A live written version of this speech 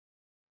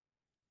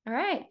All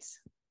right.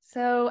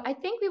 So I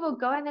think we will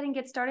go ahead and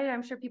get started.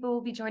 I'm sure people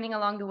will be joining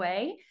along the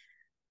way.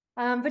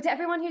 But to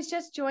everyone who's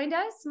just joined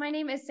us, my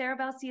name is Sarah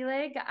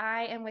Bell-Seelig.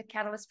 I am with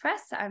Catalyst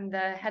Press. I'm the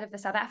head of the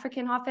South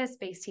African office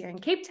based here in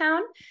Cape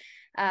Town.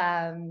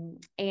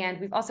 And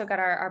we've also got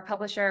our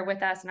publisher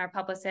with us and our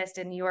publicist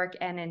in New York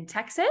and in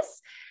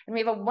Texas. And we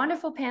have a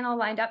wonderful panel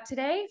lined up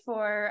today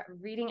for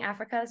Reading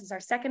Africa. This is our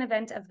second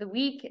event of the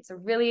week. It's a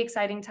really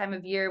exciting time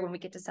of year when we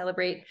get to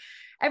celebrate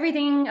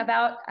everything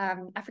about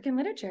African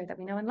literature that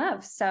we know and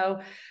love. So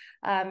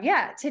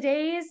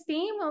today's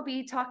theme, we'll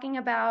be talking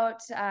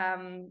about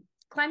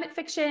climate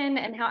fiction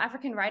and how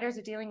African writers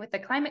are dealing with the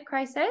climate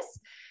crisis.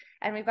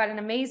 And we've got an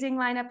amazing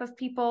lineup of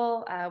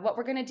people. What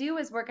we're going to do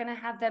is we're going to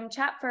have them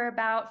chat for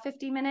about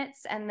 50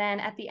 minutes. And then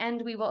at the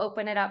end, we will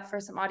open it up for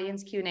some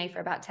audience Q&A for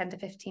about 10 to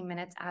 15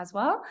 minutes as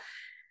well.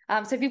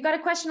 So if you've got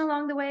a question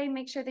along the way,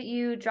 make sure that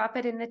you drop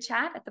it in the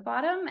chat at the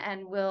bottom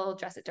and we'll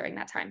address it during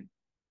that time.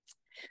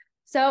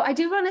 So I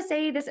do want to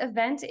say this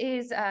event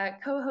is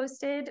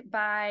co-hosted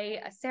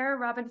by Sarah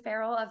Robin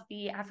Farrell of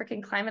the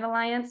African Climate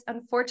Alliance.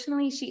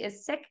 Unfortunately, she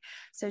is sick,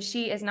 so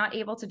she is not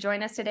able to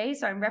join us today.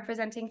 So I'm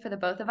representing for the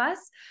both of us.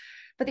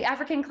 But the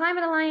African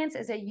Climate Alliance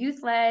is a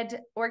youth-led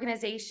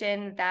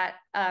organization that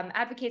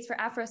advocates for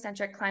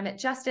Afrocentric climate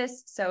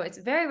justice. So it's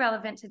very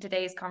relevant to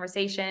today's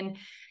conversation.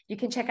 You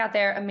can check out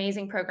their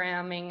amazing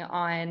programming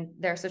on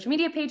their social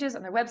media pages,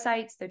 on their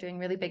websites. They're doing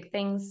really big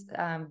things.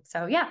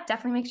 So yeah,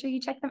 definitely make sure you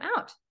check them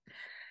out.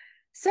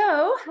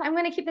 So I'm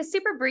going to keep this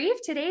super brief.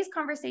 Today's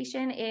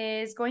conversation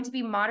is going to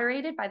be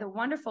moderated by the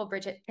wonderful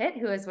Bridget Pitt,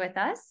 who is with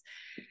us.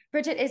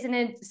 Bridget is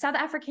a South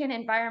African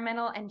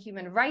environmental and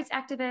human rights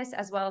activist,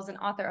 as well as an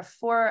author of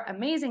 4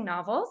 amazing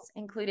novels,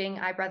 including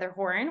I, Brother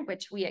Horn,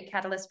 which we at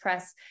Catalyst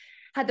Press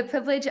had the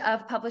privilege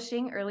of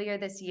publishing earlier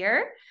this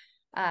year.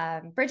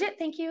 Bridget,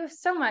 thank you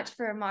so much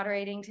for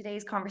moderating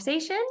today's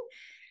conversation.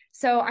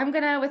 So I'm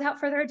going to, without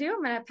further ado,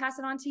 I'm going to pass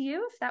it on to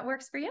you, if that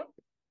works for you.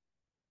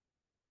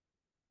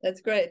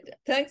 That's great.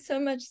 Thanks so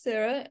much,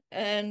 Sarah.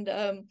 And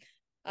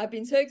I've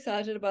been so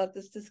excited about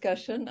this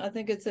discussion. I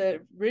think it's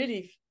a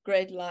really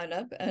great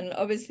lineup and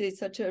obviously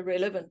such a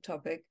relevant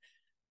topic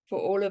for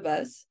all of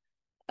us.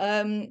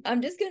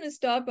 I'm just going to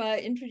start by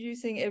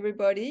introducing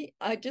everybody.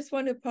 I just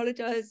want to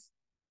apologize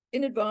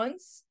in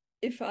advance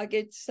if I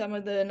get some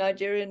of the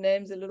Nigerian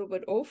names a little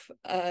bit off.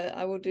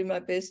 I will do my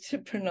best to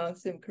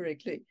pronounce them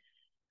correctly.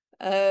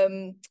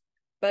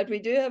 But we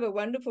do have a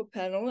wonderful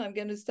panel. I'm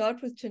going to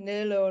start with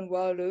Chinelo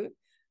Onwualu.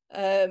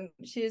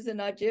 She is a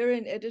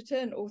Nigerian editor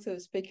and author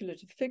of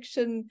speculative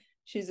fiction.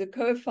 She's a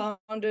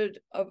co-founder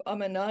of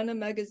Amanana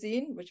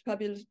magazine, which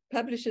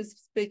publishes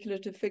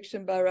speculative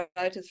fiction by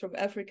writers from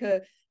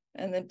Africa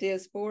and the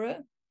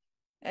diaspora.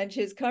 And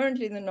she is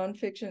currently the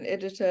nonfiction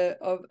editor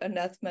of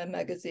Anathema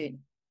magazine.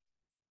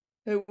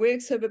 Her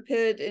works have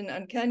appeared in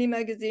Uncanny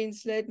magazine,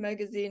 Slate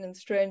magazine, and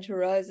Strange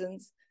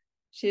Horizons.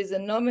 She is a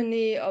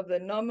nominee of the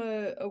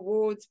Nomo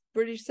Awards,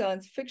 British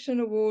Science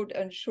Fiction Award,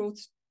 and Short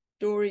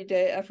Story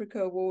Day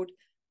Africa Award,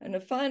 and a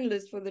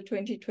finalist for the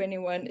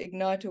 2021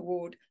 Ignite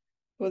Award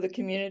for the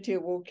Community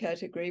Award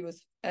category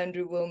with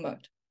Andrew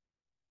Wilmot.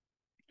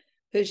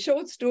 Her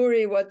short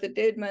story, What the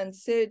Dead Man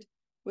Said,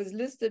 was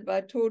listed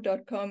by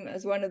Tor.com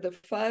as one of the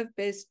 5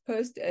 best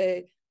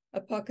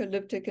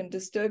post-apocalyptic and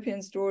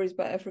dystopian stories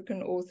by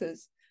African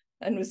authors,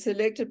 and was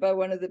selected by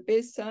one of the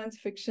best science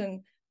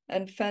fiction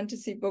and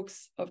fantasy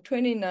books of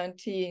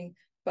 2019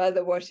 by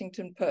the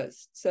Washington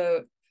Post.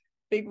 So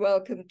big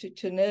welcome to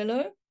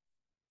Chinelo.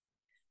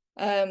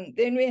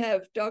 Then we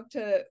have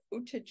Dr.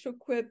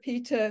 Uchechkwu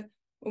Peter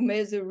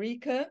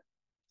Umezurike,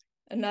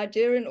 a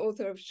Nigerian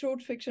author of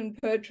short fiction,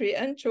 poetry,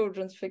 and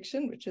children's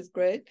fiction, which is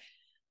great,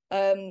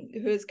 who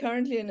is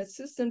currently an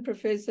assistant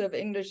professor of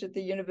English at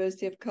the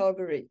University of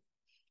Calgary.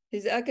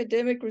 His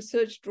academic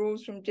research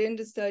draws from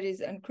gender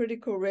studies and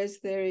critical race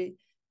theory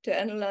to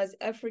analyze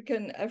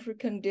African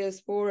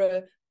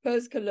diaspora,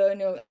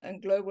 post-colonial,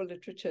 and global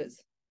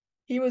literatures.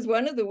 He was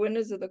one of the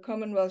winners of the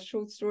Commonwealth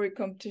Short Story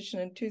Competition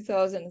in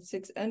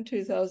 2006 and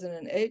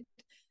 2008,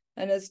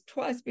 and has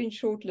twice been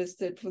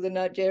shortlisted for the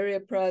Nigeria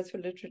Prize for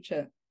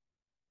Literature.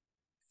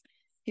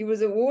 He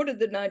was awarded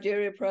the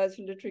Nigeria Prize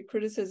for Literary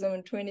Criticism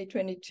in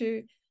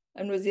 2022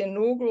 and was the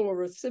inaugural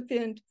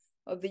recipient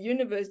of the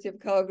University of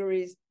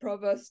Calgary's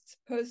Provost's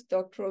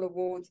Postdoctoral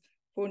Awards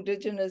for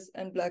Indigenous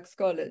and Black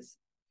Scholars.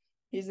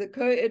 He's the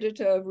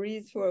co-editor of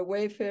Wreaths for a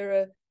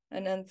Wayfarer,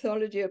 an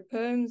anthology of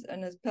poems,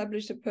 and has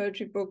published a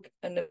poetry book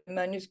and a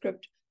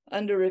manuscript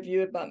under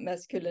review about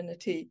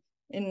masculinity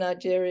in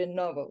Nigerian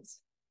novels.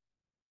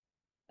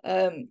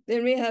 Then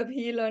we have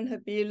Helon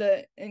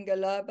Habila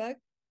Ngalabak,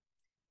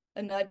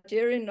 a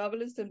Nigerian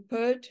novelist and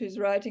poet whose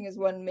writing has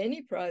won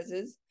many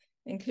prizes,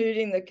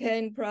 including the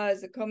Kane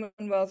Prize, the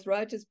Commonwealth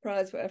Writers'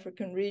 Prize for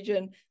African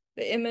Region,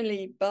 the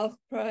Emily Balch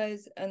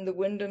Prize, and the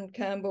Wyndham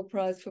Campbell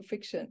Prize for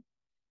Fiction.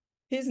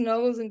 His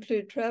novels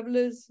include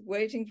Travelers,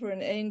 Waiting for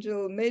an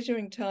Angel,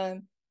 Measuring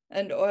Time,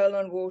 and Oil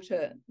on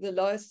Water. The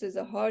last is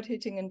a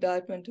hard-hitting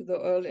indictment of the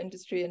oil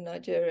industry in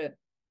Nigeria.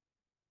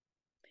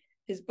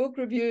 His book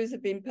reviews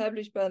have been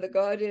published by The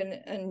Guardian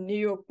and New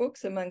York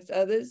Books, amongst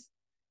others.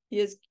 He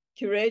has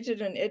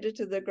curated and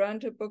edited the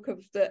Granter Book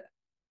of the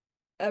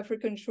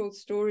African Short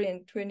Story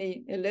in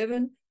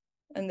 2011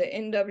 and the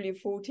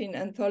NW14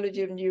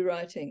 Anthology of New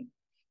Writing.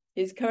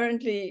 He's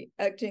currently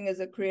acting as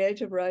a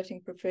creative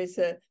writing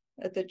professor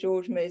at the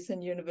George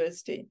Mason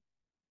University.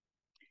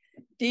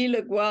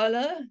 Dela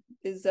Gwala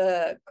is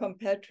a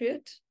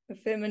compatriot, a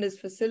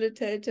feminist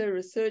facilitator,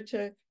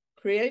 researcher,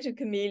 creative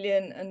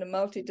chameleon, and a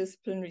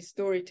multidisciplinary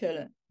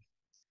storyteller.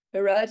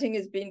 Her writing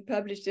has been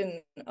published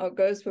in Our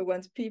Ghosts Were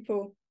Once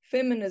People,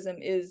 Feminism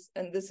Is,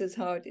 and This Is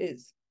How It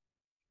Is.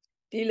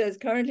 Dela is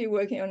currently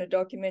working on a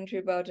documentary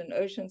about an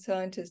ocean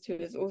scientist who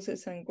is also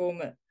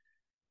Sangoma.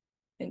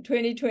 In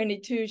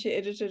 2022, she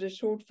edited a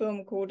short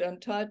film called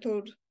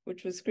Untitled,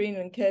 which was screened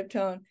in Cape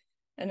Town.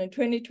 And in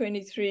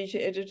 2023, she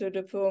edited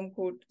a film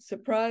called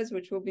Surprise,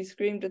 which will be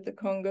screened at the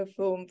Congo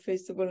Film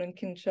Festival in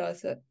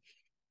Kinshasa.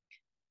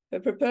 Her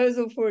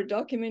proposal for a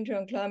documentary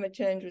on climate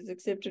change was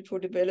accepted for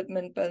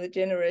development by the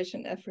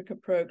Generation Africa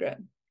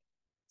program.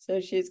 So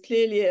she is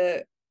clearly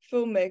a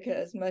filmmaker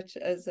as much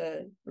as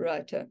a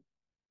writer.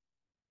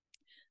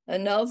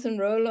 And Nelson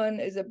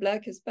Rolon is a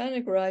Black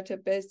Hispanic writer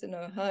based in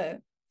Ohio.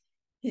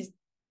 His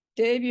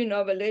debut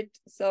novelette,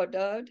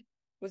 Saudade,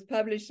 was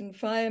published in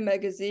Fire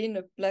magazine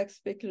of Black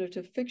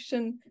speculative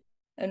fiction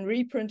and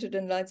reprinted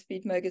in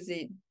Lightspeed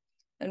magazine,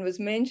 and was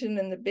mentioned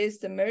in the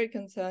Best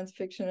American Science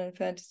Fiction and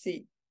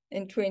Fantasy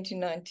in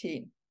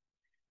 2019.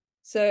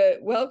 So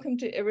welcome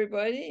to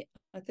everybody.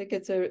 I think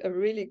it's a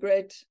really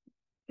great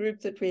group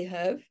that we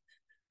have.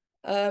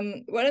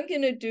 What I'm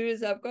going to do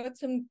is I've got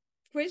some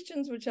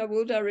questions which I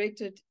will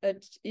direct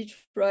at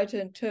each writer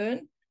in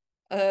turn.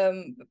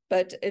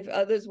 But if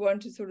others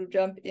want to sort of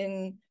jump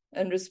in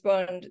and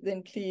respond,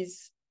 then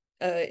please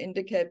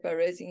indicate by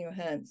raising your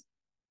hands.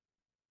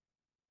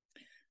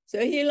 So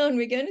Helon,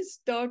 we're going to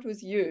start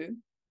with you.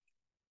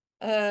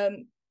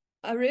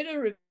 I read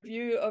a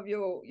review of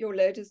your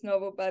latest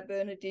novel by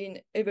Bernardine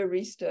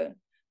Evaristo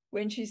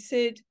when she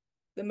said,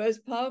 the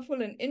most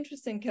powerful and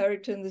interesting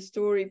character in the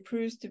story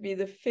proves to be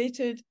the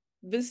fetid,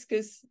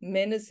 viscous,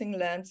 menacing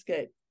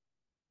landscape.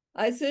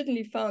 I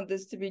certainly found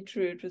this to be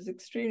true. It was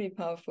extremely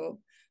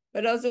powerful,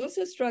 but I was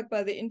also struck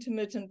by the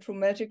intimate and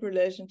traumatic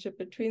relationship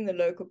between the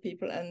local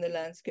people and the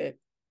landscape.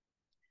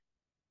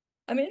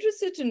 I'm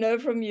interested to know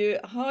from you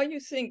how you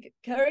think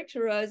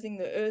characterizing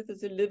the earth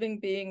as a living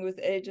being with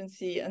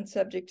agency and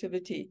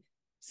subjectivity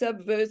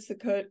subverts the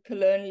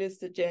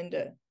colonialist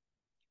agenda.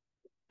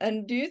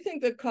 And do you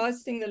think that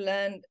casting the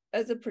land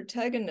as a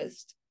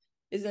protagonist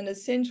is an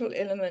essential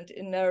element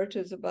in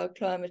narratives about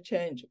climate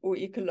change or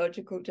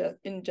ecological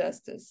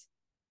injustice?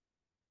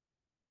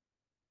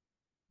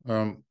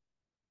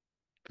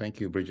 Thank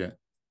you, Bridget,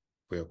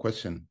 for your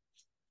question.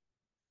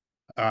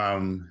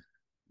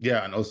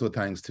 Yeah, and also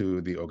thanks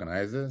to the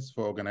organizers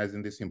for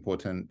organizing this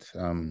important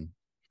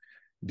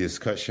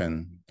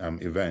discussion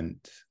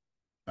event,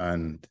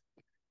 and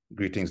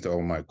greetings to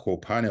all my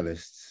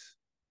co-panelists.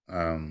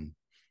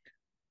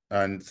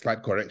 And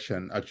slight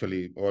correction,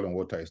 actually, Oil and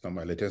Water is not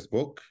my latest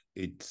book.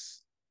 It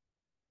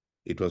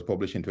was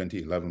published in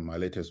 2011. My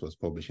latest was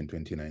published in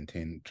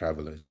 2019,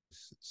 Travelers.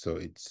 So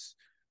it's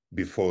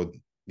before,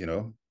 you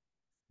know,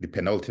 the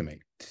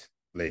penultimate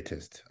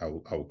latest, I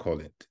will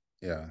call it,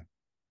 yeah.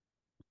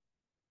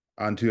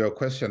 And to your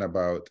question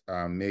about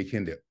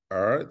making the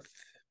earth,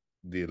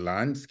 the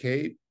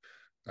landscape,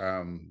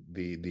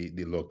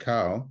 the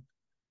locale,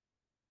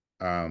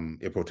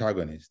 a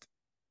protagonist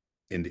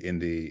in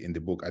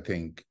the book, I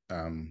think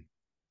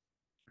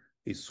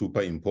is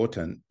super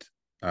important,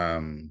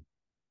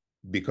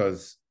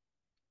 because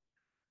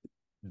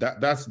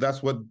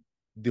that's what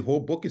the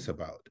whole book is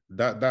about.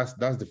 That's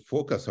the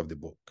focus of the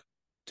book,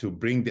 to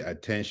bring the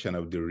attention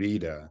of the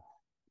reader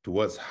to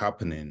what's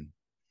happening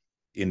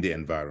in the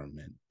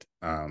environment,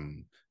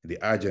 the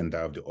agenda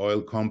of the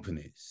oil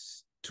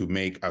companies to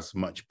make as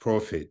much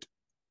profit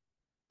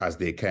as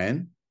they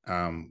can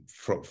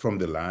from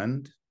the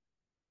land,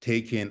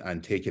 taking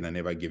and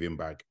never giving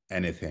back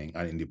anything,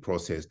 and in the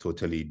process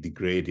totally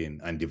degrading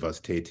and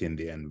devastating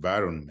the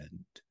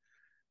environment.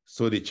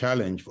 So the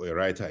challenge for a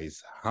writer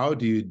is, how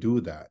do you do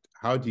that?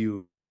 How do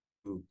you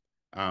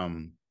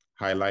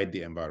highlight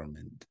the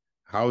environment?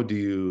 How do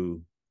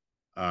you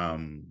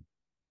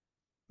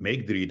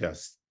make the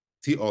readers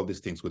see all these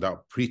things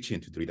without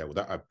preaching to the reader,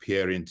 without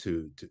appearing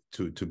to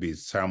be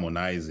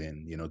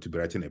sermonizing, you know, to be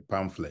writing a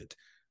pamphlet?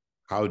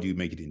 How do you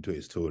make it into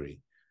a story?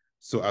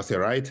 So as a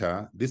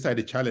writer, these are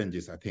the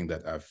challenges I think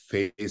that are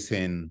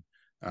facing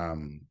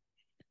you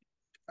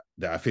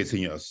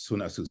as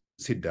soon as you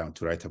sit down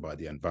to write about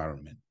the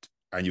environment.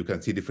 And you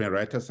can see different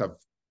writers have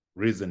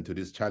risen to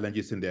these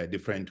challenges in their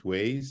different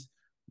ways,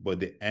 but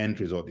the end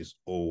result is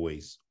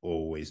always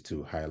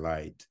to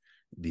highlight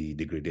the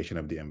degradation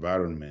of the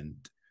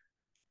environment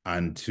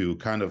and to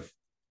kind of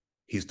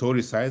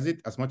historicize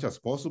it as much as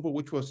possible,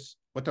 which was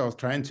what I was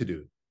trying to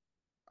do.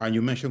 And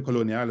you mentioned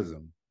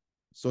colonialism.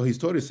 So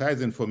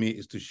historicizing for me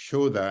is to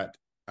show that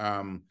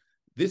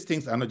these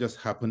things are not just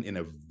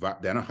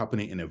they're not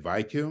happening in a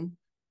vacuum.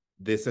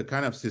 there's a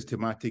kind of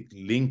systematic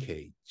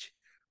linkage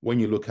when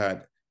you look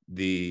at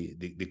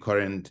the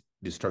current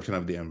destruction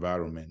of the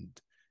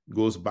environment. It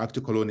goes back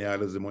to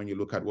colonialism when you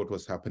look at what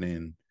was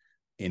happening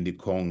in the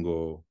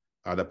Congo,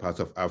 other parts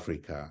of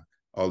Africa,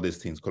 all these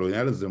things.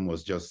 Colonialism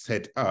was just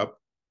set up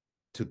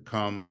to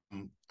come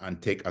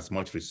and take as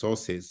much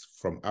resources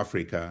from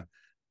Africa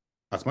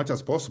as much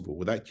as possible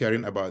without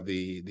caring about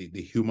the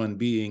human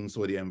beings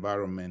or the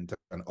environment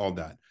and all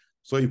that.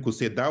 So you could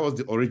say that was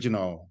the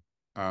original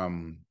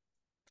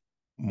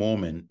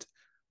moment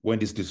when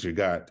this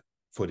disregard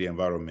for the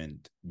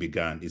environment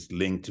began. It's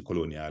linked to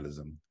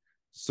colonialism.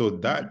 So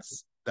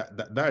that's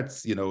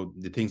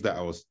the things that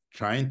I was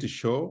trying to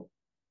show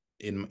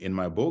in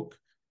my book.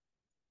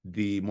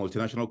 The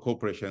multinational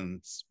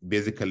corporations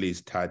basically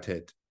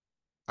started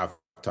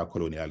after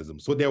colonialism.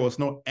 So there was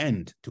no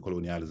end to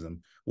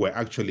colonialism. We're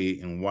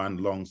actually in one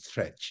long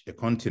stretch, a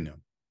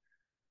continuum,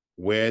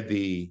 where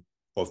the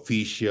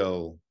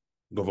official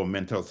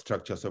governmental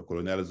structures of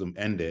colonialism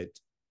ended.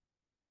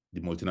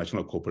 The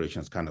multinational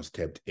corporations kind of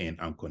stepped in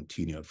and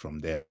continued from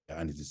there,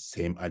 and it's the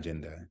same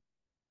agenda.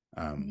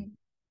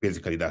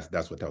 Basically,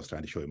 that's what I was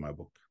trying to show in my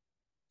book.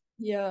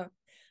 Yeah,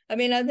 I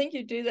mean, I think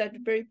you do that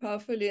very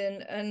powerfully,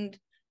 and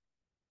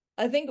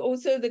I think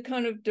also the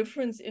kind of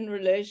difference in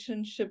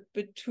relationship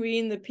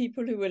between the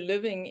people who were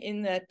living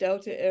in that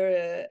Delta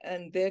area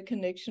and their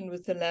connection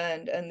with the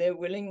land and their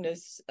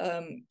willingness,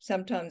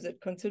 sometimes at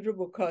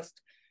considerable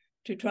cost,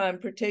 to try and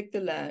protect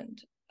the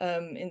land.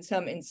 In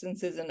some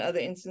instances, and other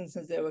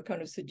instances, they were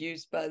kind of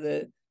seduced by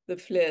the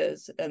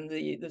flares and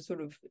the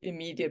sort of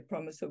immediate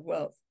promise of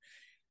wealth.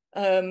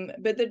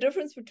 But the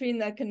difference between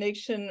that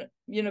connection,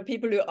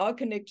 people who are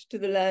connected to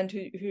the land,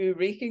 who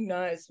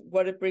recognize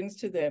what it brings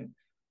to them,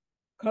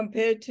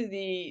 compared to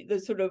the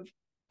sort of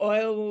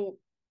oil,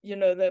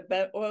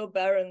 the oil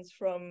barons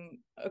from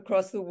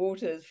across the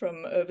waters,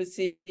 from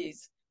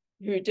overseas,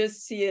 who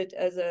just see it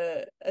as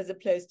a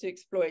place to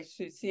exploit,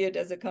 who see it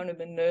as a kind of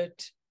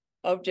inert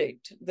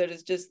object that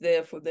is just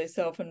there for their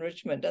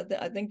self-enrichment.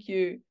 I think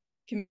you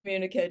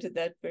communicated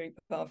that very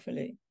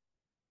powerfully.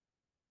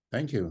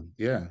 Thank you.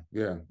 Yeah.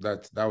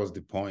 That was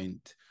the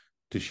point,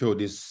 to show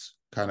this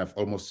kind of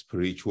almost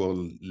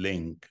spiritual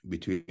link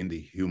between the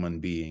human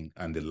being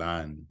and the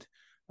land.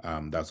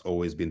 That's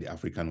always been the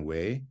African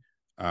way.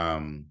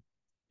 In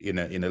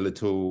a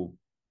little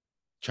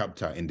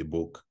chapter in the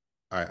book,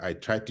 I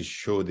tried to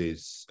show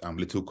this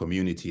little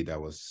community that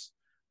was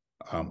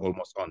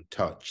almost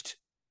untouched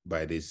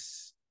by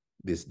this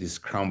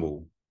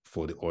scramble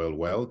for the oil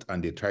wealth,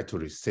 and they tried to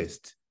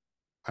resist.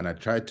 And I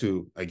tried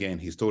to, again,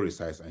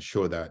 historicize and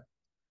show that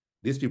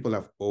these people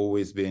have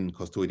always been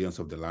custodians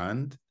of the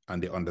land,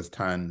 and they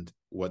understand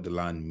what the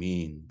land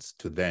means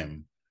to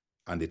them,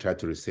 and they try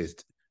to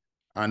resist.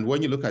 And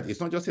when you look at it, it's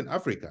not just in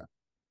Africa.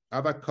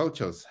 Other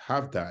cultures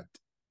have that.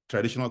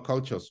 Traditional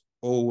cultures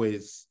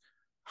always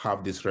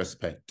have this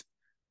respect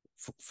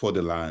for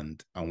the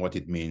land and what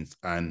it means,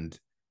 and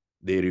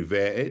they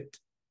revere it.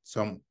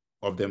 Some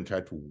of them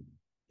try to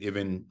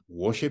even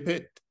worship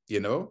it,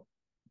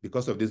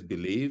 because of this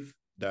belief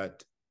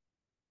that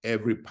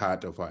every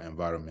part of our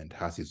environment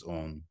has its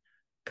own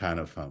kind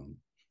of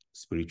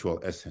spiritual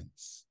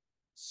essence.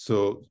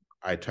 So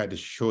I try to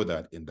show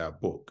that in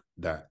that book,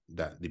 that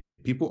the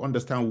people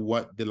understand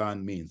what the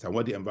land means and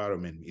what the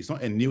environment means. It's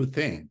not a new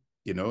thing,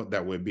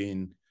 that we're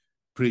being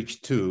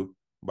preached to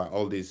by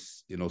all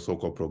these,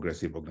 so-called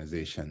progressive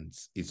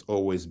organizations. It's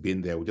always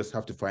been there. We just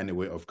have to find a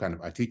way of kind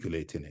of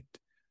articulating it.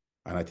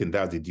 And I think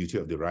that's the duty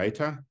of the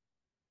writer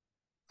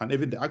and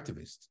even the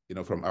activist,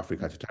 from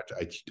Africa, to try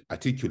to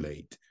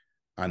articulate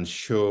and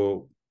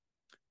show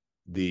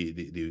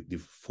the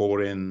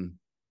foreign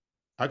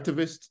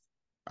activists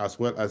as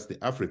well as the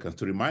Africans,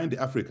 to remind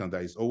the Africans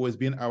that it's always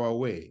been our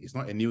way. It's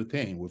not a new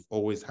thing. We've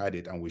always had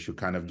it, and we should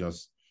kind of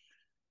just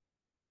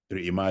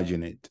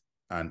reimagine it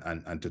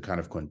and to kind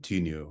of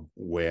continue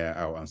where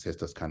our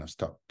ancestors kind of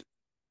stopped.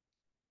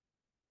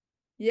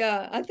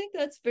 Yeah, I think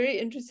that's very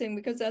interesting,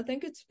 because I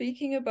think it's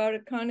speaking about a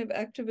kind of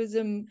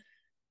activism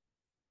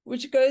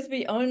which goes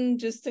beyond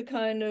just a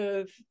kind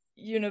of,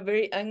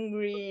 very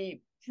angry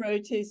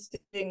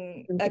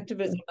protesting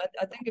activism.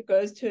 I think it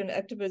goes to an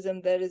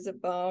activism that is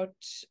about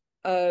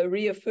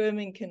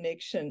reaffirming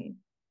connection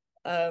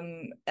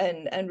and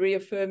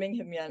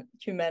reaffirming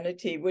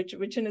humanity,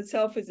 which in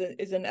itself is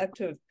an act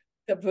of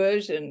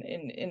subversion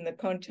in the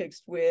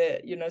context where,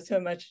 so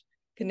much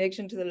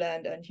connection to the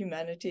land and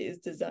humanity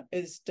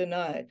is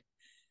denied.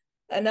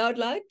 And I would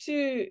like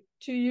to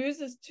use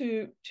this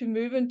to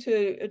move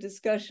into a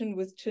discussion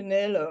with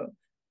Chinelo.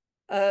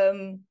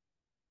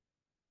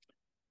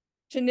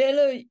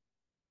 Chinelo,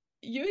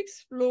 you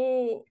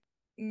explore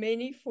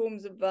many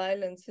forms of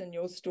violence in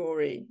your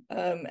story,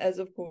 as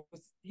of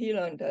course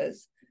Helon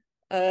does.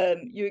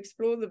 You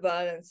explore the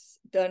violence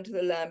done to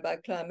the land by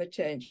climate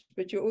change,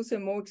 but you also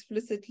more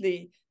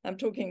explicitly, I'm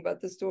talking about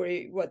the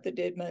story, What the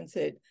Dead Man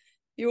Said,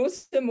 you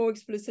also more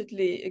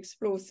explicitly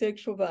explore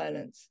sexual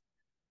violence.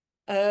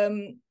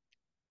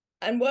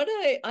 And what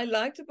I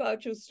liked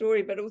about your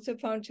story, but also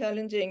found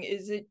challenging,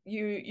 is that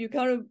you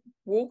kind of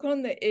walk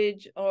on the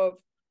edge of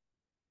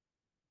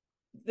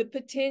the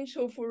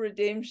potential for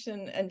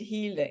redemption and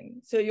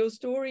healing. So your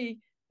story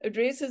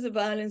addresses the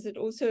violence. It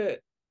also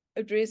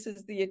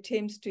addresses the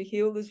attempts to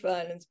heal this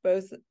violence,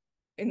 both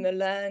in the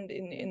land,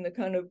 in the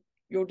kind of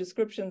your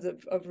descriptions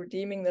of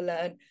redeeming the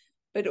land,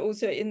 but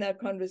also in that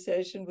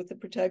conversation with the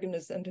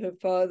protagonist and her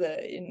father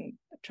in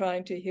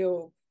trying to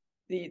heal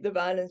the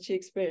violence she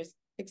experienced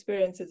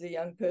as a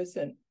young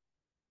person.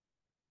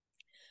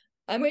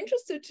 I'm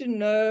interested to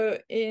know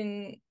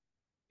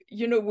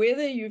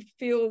whether you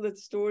feel that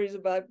stories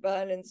about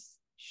violence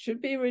should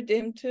be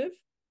redemptive,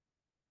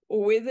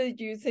 or whether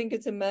you think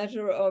it's a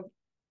matter of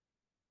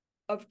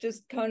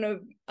just kind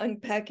of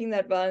unpacking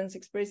that violence,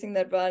 expressing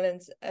that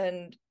violence,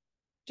 and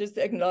just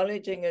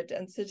acknowledging it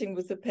and sitting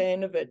with the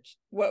pain of it.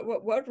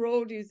 What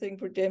role do you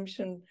think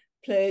redemption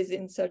plays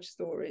in such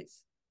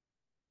stories?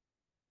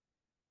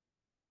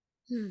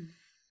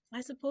 I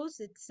suppose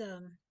it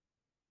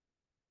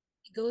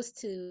goes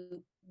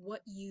to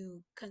what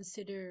you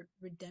consider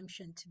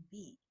redemption to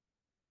be.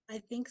 I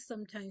think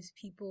sometimes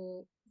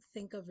people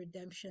think of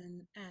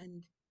redemption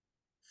and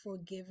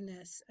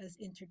forgiveness as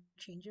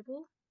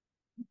interchangeable,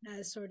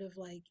 as sort of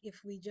like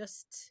if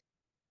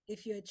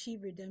you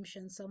achieve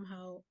redemption,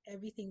 somehow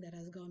everything that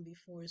has gone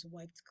before is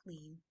wiped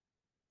clean.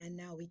 And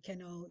now we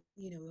can all,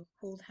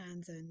 hold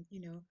hands and,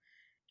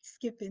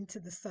 skip into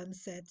the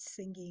sunset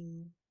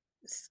singing,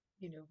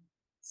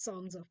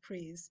 songs of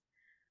praise.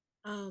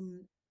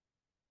 Um,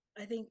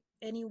 I think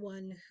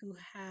anyone who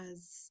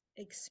has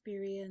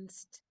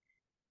experienced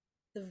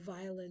the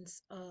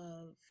violence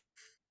of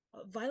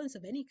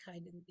any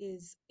kind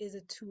is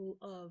a tool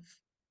of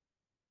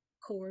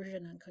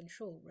coercion and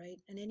control, right?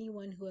 And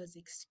anyone who has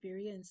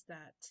experienced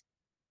that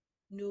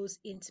knows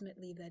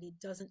intimately that it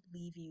doesn't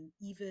leave you,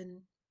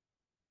 even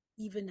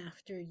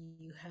after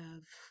you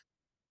have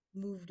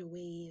moved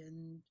away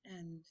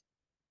and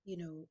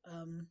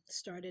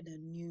started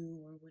anew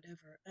or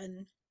whatever.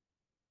 And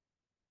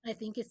I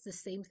think it's the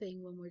same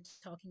thing when we're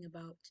talking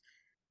about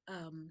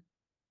um,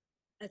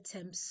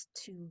 attempts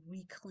to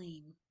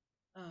reclaim,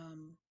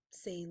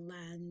 say,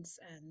 lands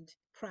and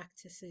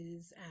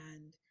practices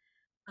and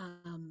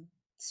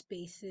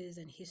spaces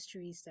and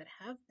histories that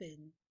have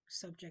been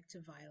subject to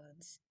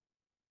violence.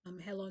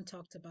 Helon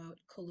talked about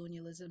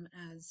colonialism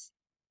as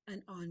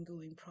an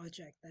ongoing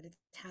project, that it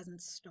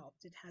hasn't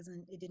stopped,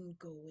 it didn't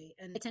go away.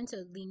 And I tend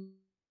to lean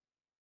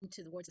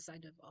towards the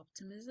side of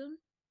optimism.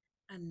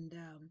 And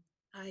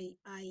I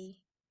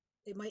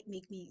it might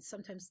make me,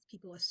 sometimes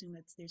people assume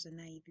that there's a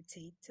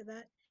naivete to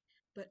that,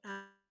 but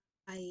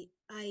I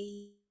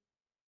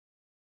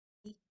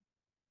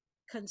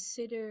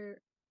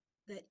consider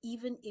that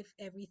even if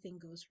everything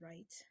goes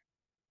right,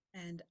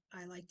 and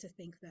I like to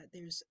think that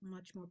there's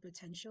much more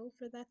potential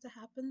for that to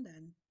happen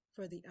than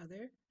for the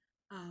other.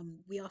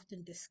 We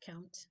often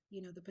discount,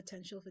 the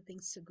potential for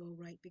things to go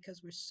right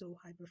because we're so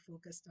hyper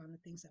focused on the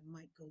things that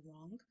might go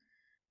wrong.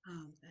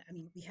 I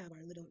mean, we have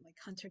our little like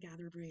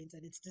hunter-gatherer brains,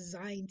 and it's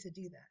designed to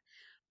do that.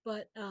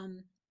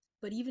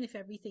 But even if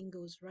everything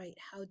goes right,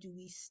 how do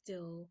we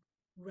still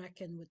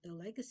reckon with the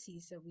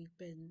legacies that we've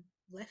been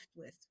left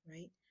with,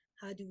 right?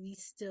 How do we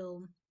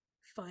still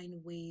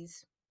find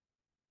ways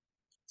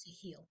to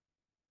heal?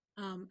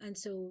 And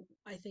so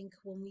I think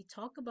when we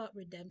talk about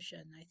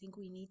redemption, I think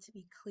we need to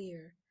be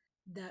clear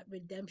that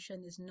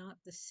redemption is not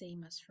the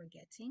same as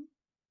forgetting.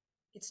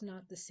 It's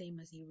not the same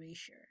as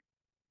erasure.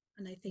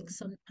 And I think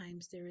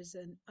sometimes there is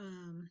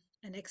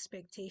an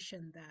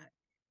expectation that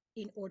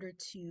in order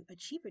to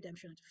achieve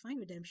redemption or to find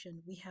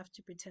redemption, we have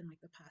to pretend like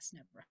the past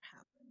never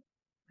happened.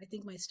 I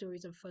think my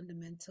stories are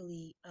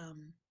fundamentally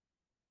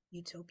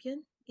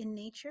utopian in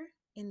nature,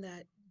 in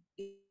that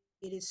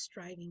it is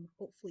striving,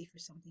 hopefully, for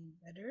something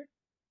better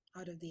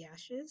out of the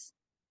ashes.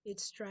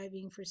 It's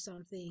striving for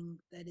something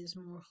that is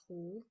more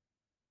whole,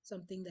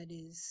 something that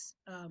is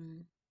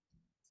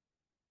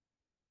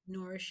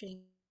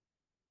nourishing,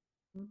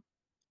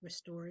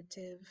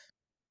 restorative.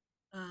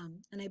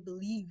 And I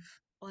believe,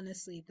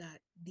 honestly, that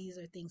these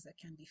are things that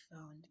can be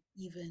found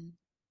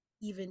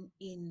even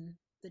in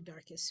the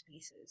darkest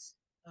spaces.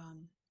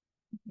 Um,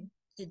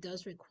 it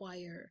does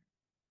require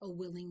a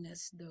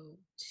willingness, though,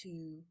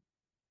 to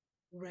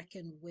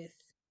reckon with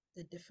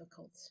the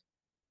difficult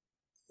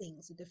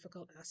things, the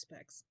difficult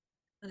aspects.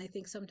 And I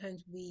think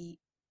sometimes we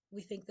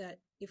think that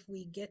if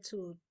we get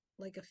to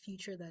like a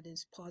future that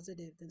is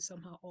positive, then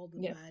somehow all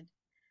the bad,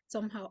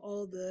 somehow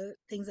all the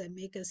things that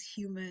make us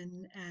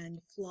human and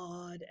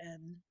flawed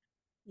and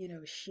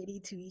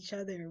shitty to each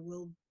other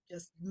will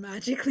just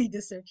magically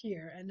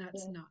disappear. And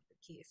that's not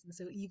the case. And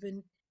so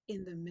even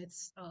in the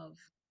midst of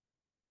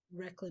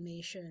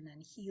reclamation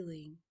and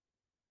healing,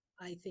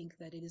 I think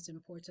that it is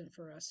important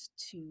for us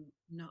to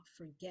not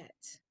forget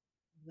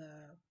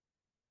the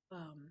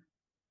um,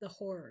 the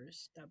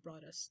horrors that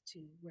brought us to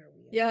where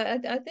we are. Yeah,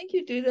 I think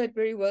you do that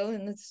very well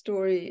in the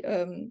story,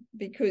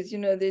 because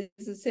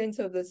there's a sense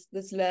of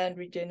this land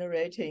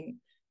regenerating,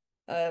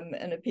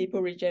 and a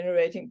people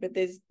regenerating, but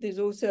there's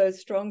also a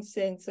strong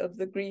sense of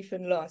the grief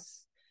and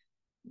loss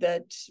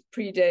that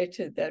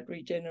predated that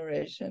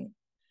regeneration.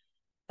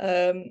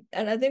 And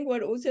I think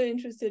what also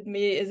interested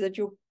me is that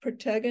your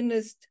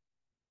protagonist,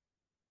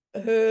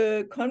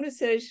 her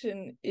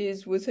conversation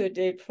is with her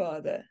dead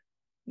father,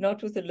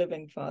 not with a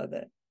living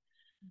father.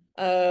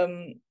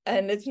 And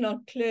it's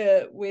not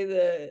clear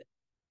whether,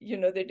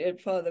 the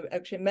dead father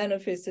actually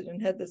manifested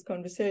and had this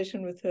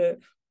conversation with her,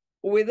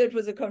 or whether it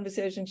was a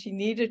conversation she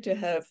needed to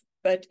have,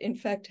 but in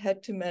fact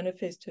had to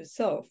manifest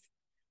herself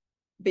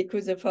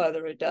because her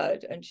father had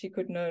died and she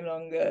could no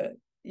longer,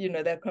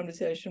 that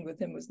conversation with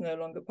him was no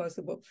longer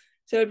possible.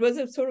 So it was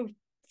a sort of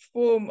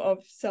form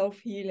of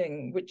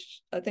self-healing,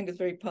 which I think is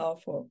very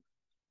powerful.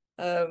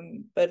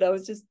 But I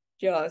was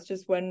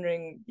just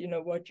wondering,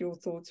 what your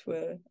thoughts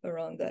were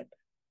around that.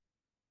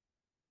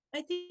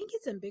 I think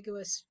it's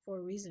ambiguous for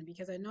a reason,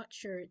 because I'm not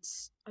sure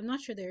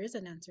there is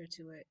an answer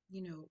to it.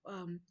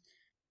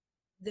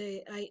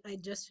 I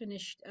just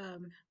finished,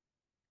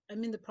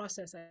 I'm in the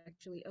process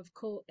actually of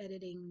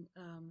co-editing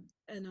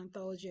an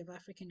anthology of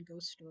African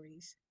ghost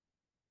stories.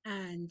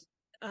 And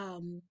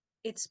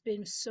it's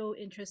been so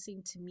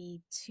interesting to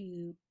me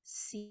to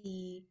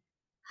see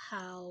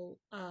how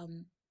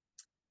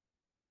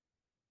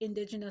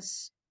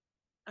indigenous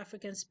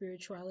African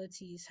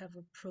spiritualities have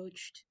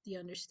approached the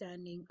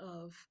understanding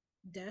of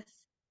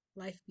death,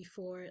 life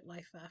before,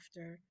 life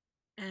after,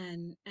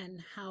 and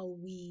how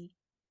we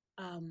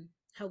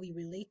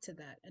relate to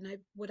that. And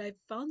what I've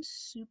found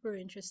super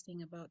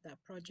interesting about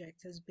that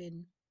project has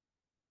been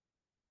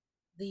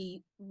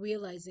the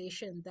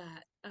realization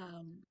that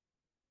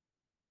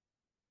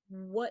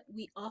what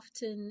we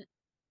often,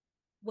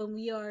 when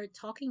we are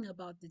talking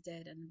about the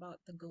dead and about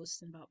the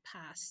ghosts and about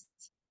past,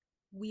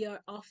 we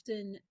are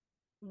often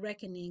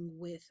reckoning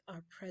with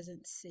our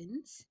present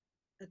sins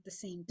at the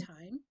same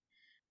time.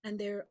 And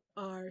there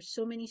are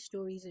so many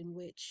stories in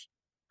which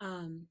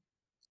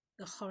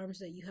the harms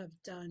that you have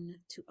done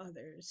to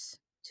others,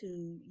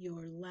 to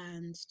your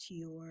land, to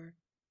your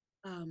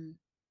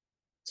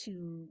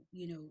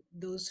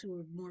those who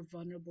are more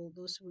vulnerable,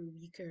 those who are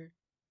weaker,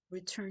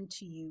 return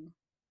to you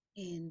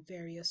in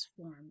various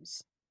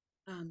forms,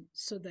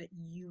 so that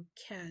you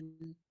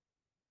can,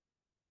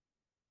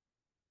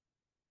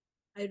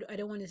 I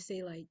don't want to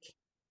say like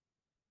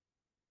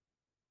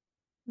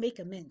make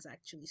amends,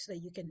 actually, so that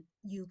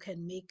you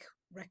can make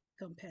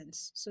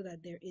recompense, so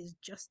that there is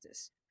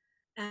justice.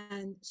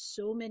 And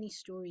so many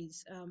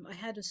stories. I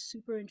had a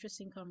super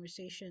interesting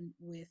conversation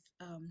with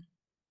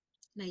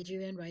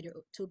Nigerian writer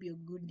Toby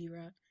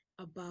Ogundira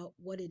about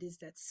what it is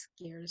that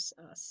scares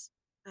us.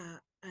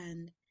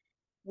 And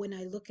when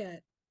I look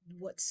at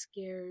what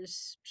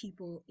scares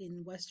people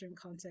in Western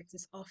context,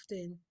 is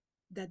often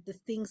that the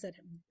things that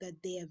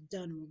they have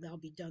done will now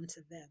be done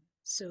to them.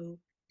 So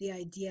the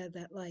idea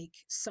that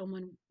like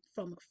someone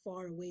from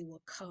far away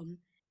will come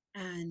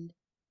and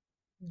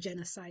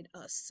genocide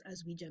us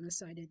as we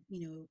genocided,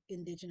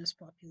 indigenous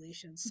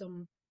populations.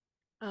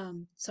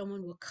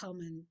 Someone will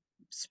come and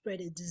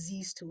spread a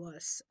disease to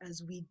us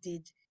as we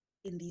did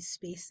in these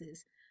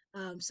spaces.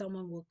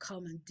 Someone will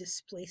come and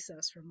displace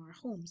us from our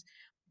homes.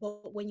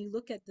 But when you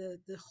look at the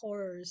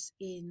horrors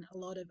in a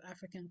lot of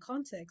African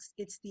contexts,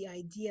 it's the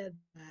idea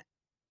that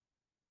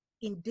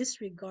in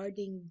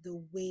disregarding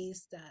the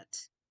ways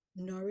that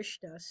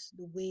nourished us,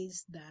 the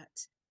ways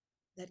that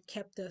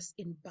kept us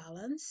in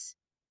balance,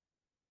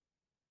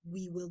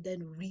 we will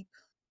then reap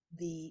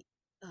the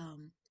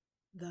um,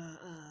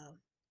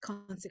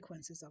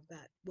 consequences of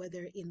that,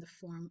 whether in the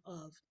form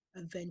of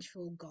a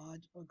vengeful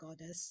god or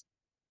goddess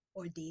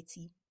or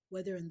deity,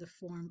 whether in the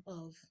form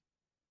of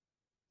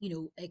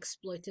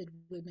exploited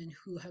women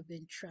who have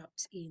been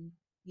trapped in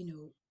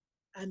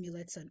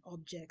amulets and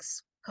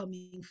objects,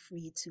 coming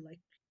free to like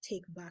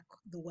take back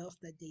the wealth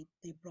that they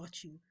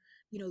brought you,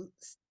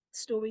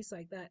 stories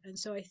like that. And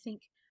so I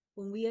think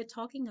when we are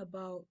talking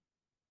about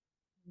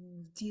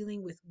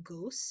dealing with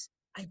ghosts,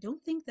 I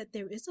don't think that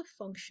there is a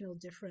functional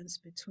difference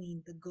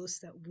between the ghosts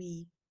that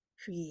we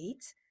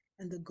create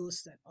and the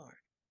ghosts that are.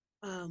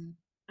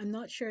 I'm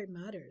not sure it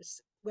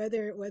matters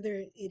whether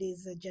it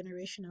is a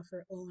generation of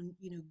her own,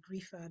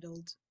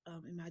 grief-addled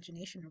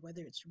imagination, or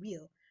whether it's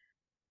real.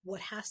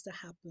 What has to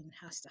happen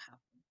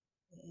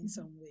in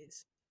some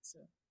ways. So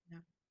yeah.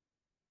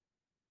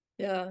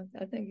 Yeah,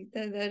 I think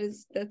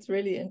that's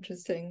really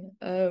interesting.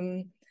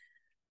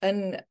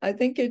 And I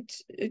think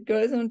it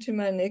goes on to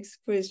my next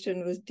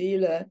question with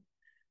Dela.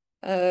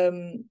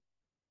 Dela,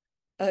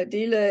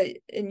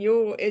 in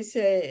your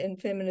essay in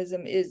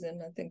Feminism Is,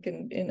 and I think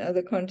in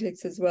other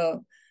contexts as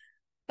well,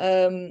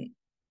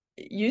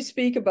 you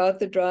speak about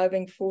the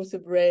driving force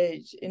of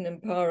rage in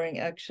empowering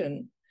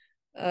action.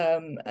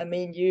 I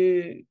mean,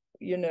 you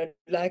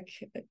like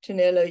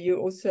Chinelo, you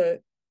also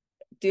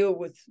deal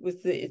with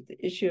the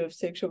issue of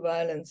sexual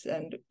violence,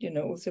 and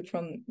also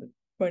from the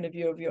point of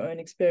view of your own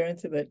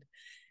experience of it.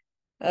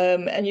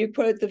 And you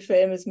quote the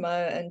famous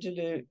Maya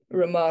Angelou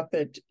remark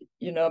that,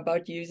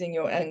 about using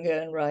your anger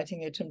and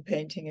writing it and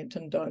painting it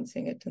and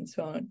dancing it and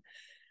so on.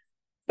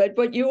 But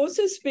what you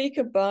also speak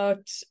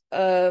about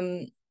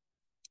how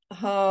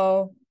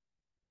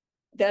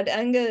that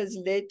anger has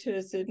led to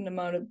a certain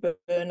amount of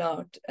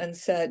burnout and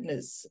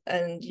sadness,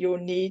 and your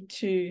need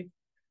to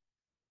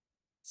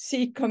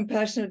seek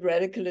compassionate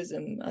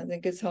radicalism, I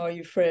think is how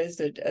you phrased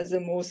it, as a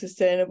more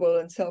sustainable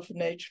and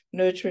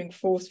self-nurturing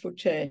force for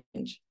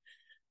change.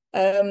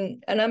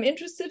 And I'm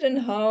interested in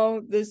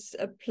how this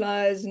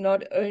applies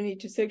not only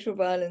to sexual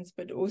violence,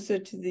 but also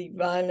to the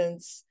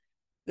violence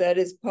that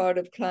is part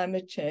of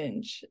climate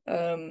change.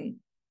 And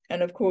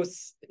of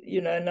course,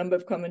 you know, a number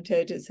of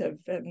commentators have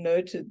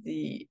noted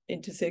the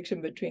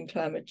intersection between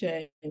climate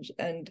change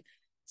and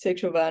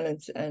sexual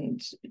violence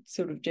and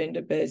sort of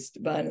gender-based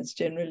violence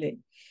generally.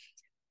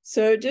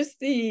 So just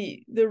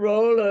the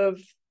role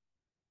of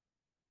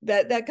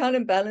that kind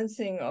of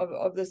balancing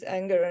of this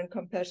anger and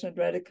compassionate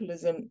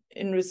radicalism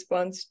in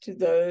response to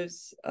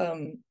those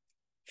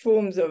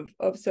forms of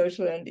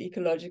social and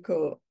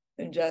ecological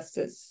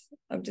injustice.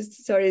 I'm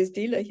just sorry, is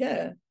Dela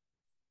here?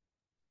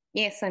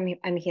 Yes, I'm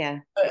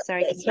here.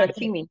 Sorry, Yes, did you not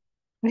see me?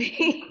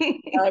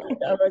 I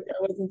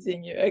wasn't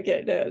seeing you.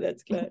 Okay, no,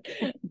 that's glad.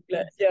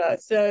 Yeah,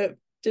 so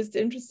just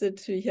interested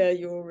to hear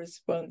your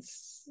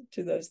response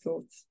to those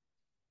thoughts.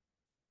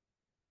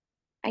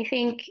 I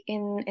think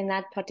in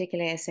that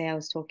particular essay, I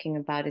was talking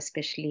about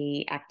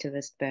especially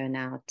activist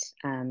burnout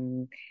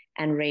and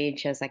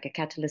rage as like a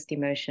catalyst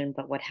emotion,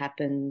 but what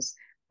happens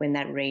when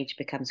that rage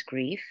becomes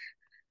grief.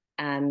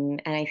 And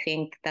I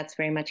think that's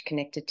very much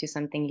connected to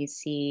something you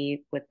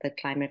see with the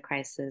climate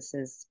crisis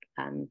is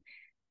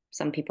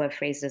some people have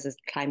phrased it as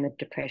climate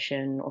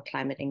depression or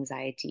climate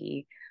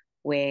anxiety,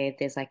 where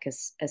there's like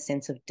a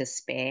sense of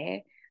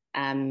despair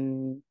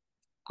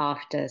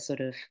after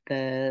sort of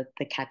the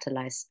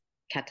catalyzed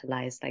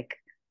like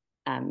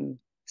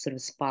sort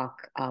of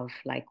spark of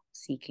like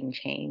seeking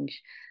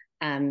change.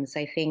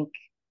 So I think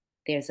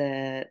there's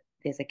a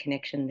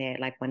connection there.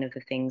 Like one of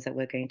the things that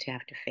we're going to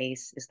have to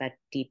face is that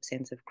deep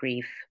sense of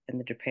grief and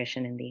the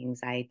depression and the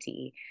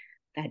anxiety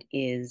that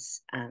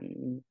is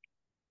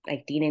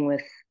like dealing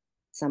with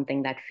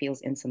something that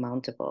feels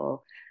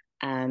insurmountable.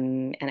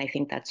 And I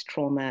think that's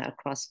trauma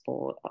across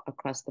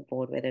the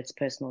board, whether it's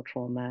personal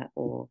trauma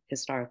or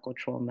historical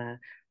trauma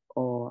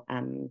or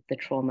the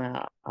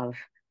trauma of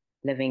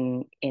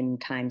living in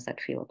times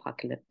that feel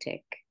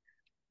apocalyptic.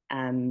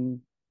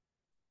 And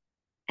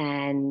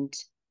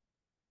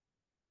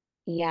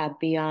yeah,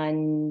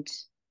 beyond,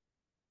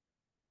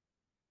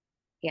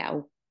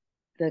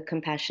 the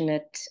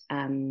compassionate,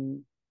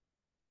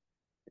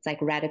 it's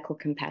like radical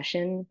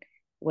compassion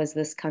was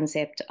this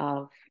concept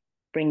of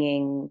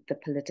bringing the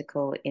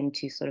political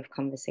into sort of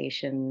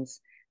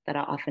conversations that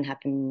are often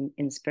happen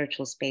in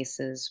spiritual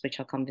spaces, which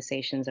are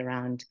conversations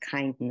around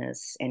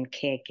kindness and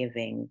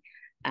caregiving.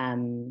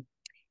 And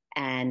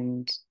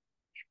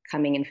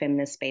coming in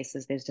feminist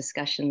spaces, there's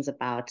discussions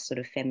about sort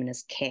of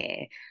feminist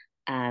care.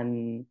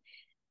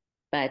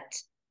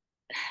 But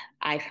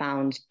I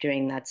found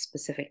during that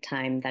specific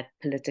time that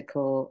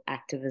political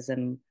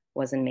activism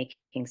wasn't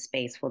making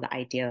space for the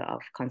idea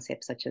of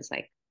concepts such as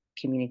like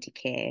community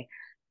care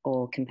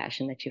or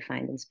compassion that you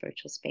find in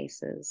spiritual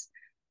spaces.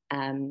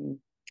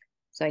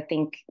 So I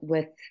think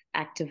with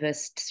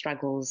activist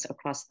struggles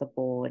across the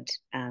board,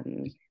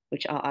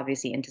 which are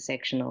obviously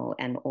intersectional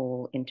and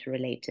all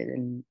interrelated,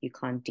 and you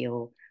can't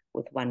deal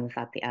with one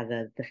without the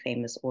other, the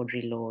famous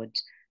Audre Lorde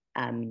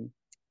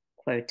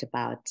quote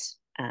about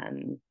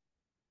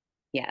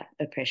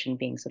oppression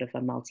being sort of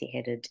a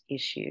multi-headed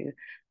issue.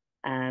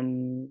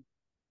 I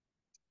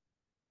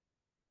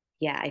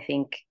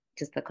think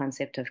just the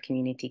concept of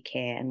community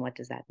care and what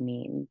does that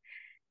mean,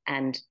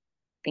 and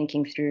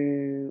thinking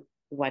through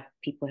what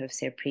people have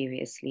said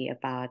previously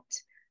about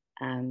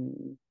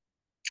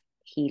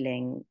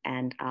healing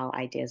and our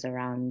ideas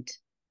around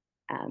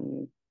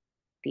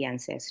the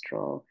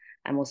ancestral.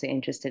 I'm also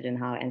interested in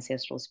how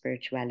ancestral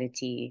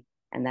spirituality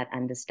and that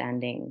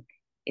understanding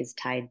is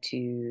tied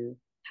to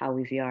how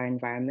we view our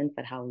environment,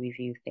 but how we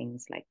view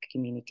things like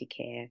community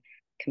care,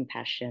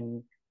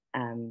 compassion,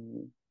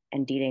 and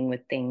dealing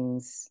with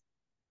things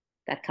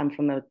that come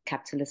from a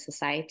capitalist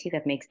society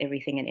that makes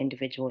everything an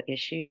individual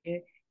issue.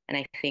 And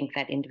I think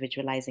that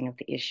individualizing of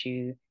the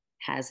issue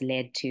has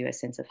led to a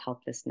sense of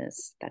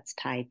helplessness that's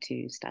tied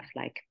to stuff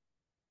like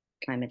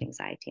climate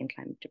anxiety and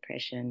climate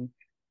depression.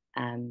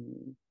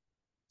 And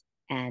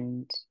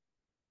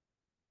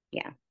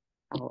yeah,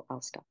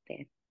 I'll stop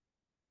there.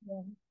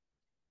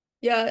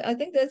 Yeah, I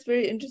think that's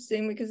very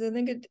interesting because I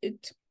think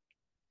it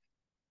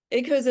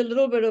echoes a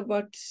little bit of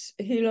what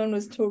Helon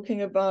was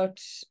talking about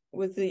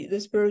with the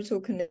spiritual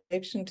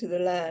connection to the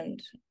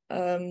land,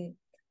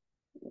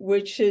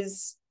 which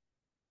is,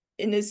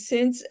 in a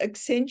sense,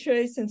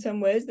 accentuates in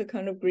some ways the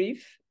kind of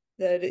grief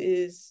that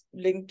is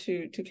linked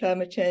to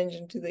climate change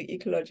and to the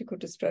ecological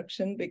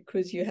destruction,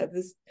 because you have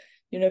this,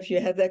 if you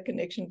have that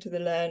connection to the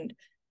land,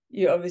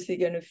 you're obviously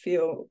going to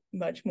feel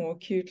much more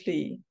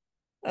acutely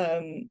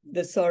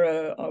the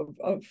sorrow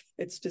of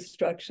its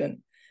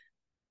destruction.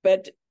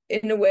 But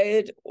in a way,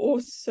 it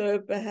also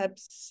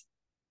perhaps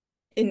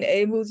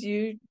enables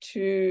you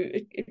to,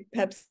 it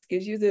perhaps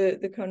gives you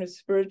the kind of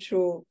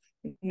spiritual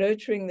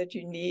nurturing that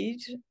you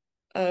need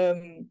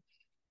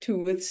to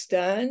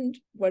withstand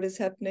what is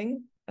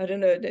happening. I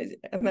don't know,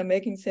 am I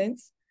making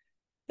sense?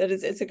 That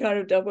it's a kind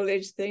of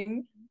double-edged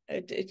thing.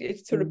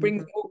 It sort of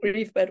brings more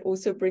grief, but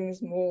also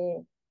brings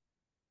more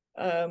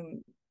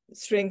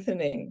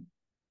strengthening.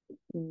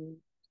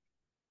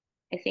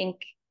 I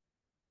think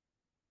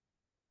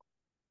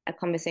a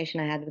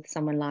conversation I had with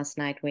someone last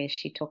night where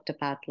she talked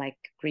about like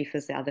grief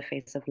is the other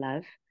face of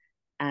love.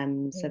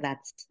 So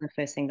that's the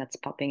first thing that's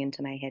popping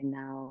into my head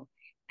now.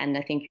 And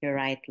I think you're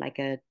right, like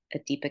a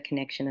deeper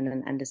connection and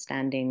an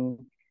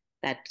understanding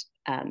that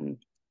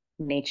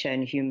nature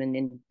and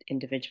human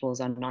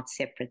individuals are not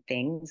separate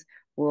things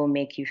will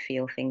make you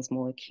feel things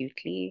more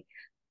acutely.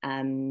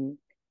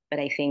 But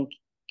I think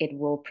it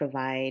will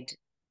provide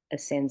a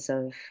sense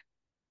of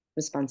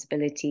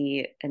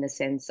responsibility and a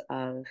sense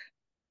of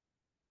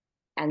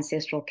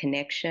ancestral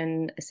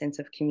connection, a sense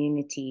of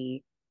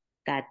community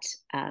that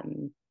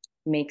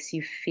makes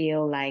you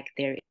feel like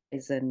there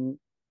is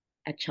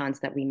a chance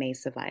that we may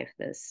survive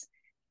this.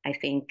 I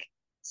think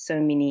so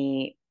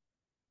many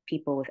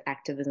people with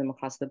activism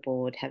across the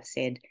board have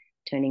said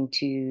turning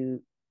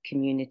to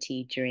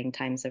community during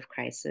times of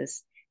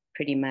crisis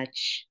pretty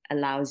much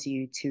allows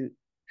you to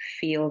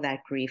feel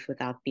that grief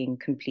without being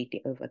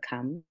completely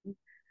overcome.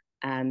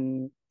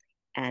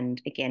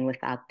 And again,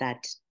 without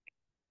that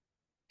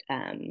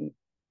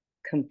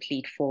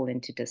complete fall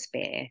into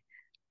despair.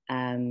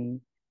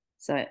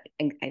 So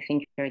I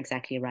think you're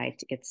exactly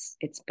right. It's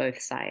both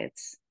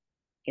sides.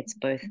 It's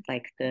both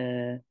like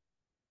the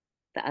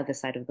other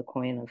side of the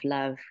coin of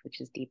love,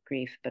 which is deep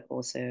grief, but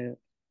also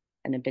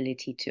an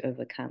ability to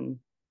overcome.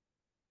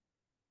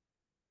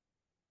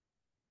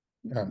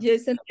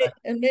 Yes, and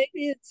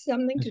maybe it's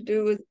something to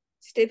do with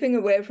stepping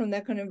away from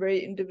that kind of very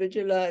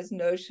individualized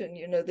notion,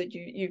 you know, that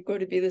you've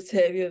got to be the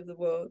savior of the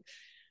world,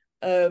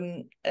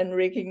 and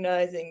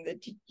recognizing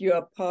that you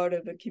are part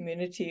of a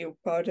community or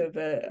part of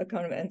a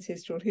kind of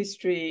ancestral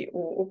history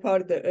or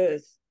part of the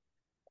earth.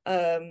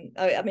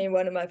 I mean,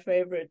 one of my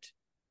favorite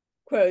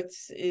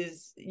quotes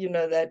is, you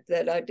know,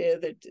 that idea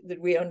that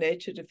we are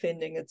nature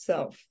defending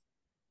itself,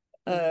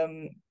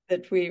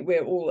 that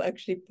we're all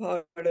actually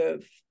part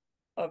of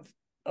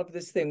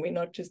this thing. We're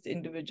not just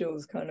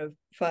individuals kind of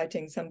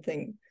fighting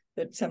something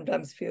that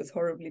sometimes feels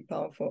horribly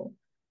powerful,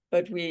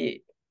 but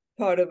we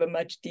part of a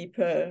much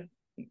deeper,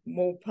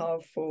 more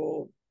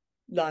powerful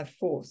life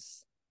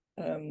force,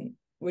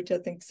 which I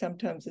think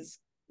sometimes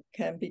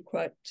can be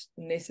quite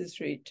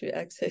necessary to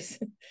access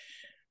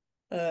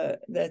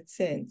that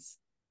sense,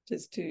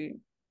 just to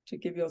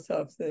give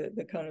yourself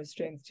the kind of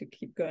strength to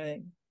keep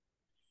going.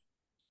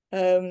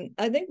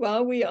 I think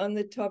while we're on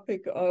the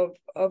topic of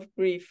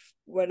grief,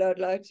 what I'd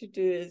like to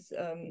do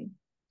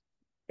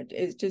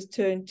is just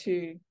turn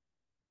to,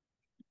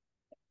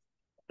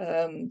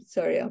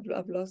 sorry,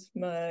 I've lost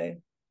my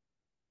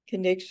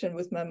connection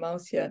with my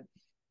mouse here.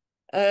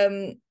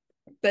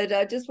 But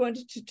I just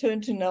wanted to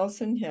turn to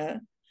Nelson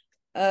here,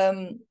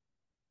 and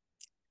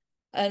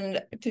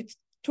to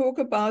talk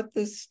about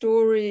the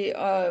story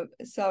of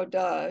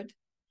saudade.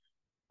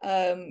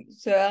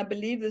 So I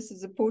believe this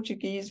is a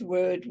Portuguese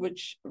word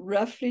which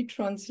roughly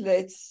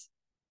translates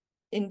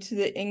into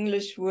the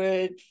English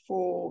word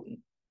for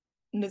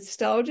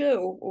nostalgia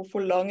or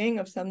for longing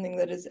of something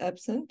that is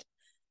absent.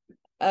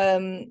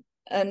 And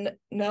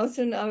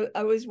Nelson,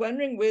 I was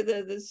wondering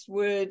whether this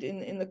word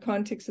in the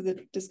context of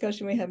the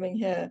discussion we're having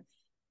here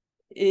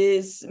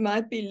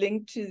might be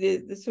linked to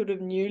the sort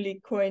of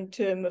newly coined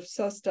term of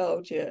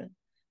sostalgia,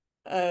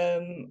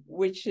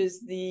 which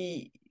is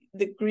the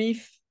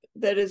grief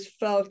that is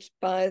felt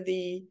by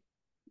the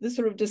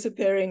sort of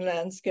disappearing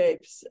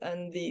landscapes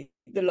and the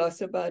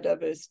loss of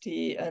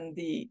biodiversity and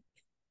the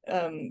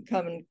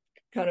kind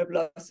of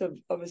loss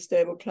of a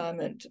stable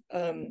climate,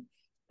 and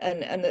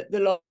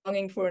the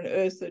longing for an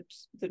earth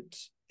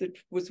that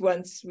was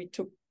once we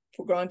took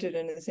for granted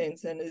in a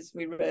sense, and as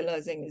we're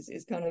realizing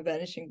is kind of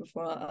vanishing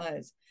before our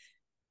eyes.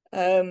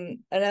 And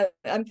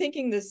I'm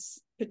thinking this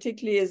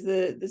particularly as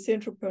the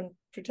central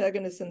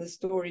protagonist in the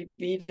story,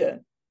 Vida,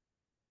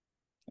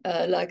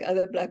 like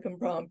other Black and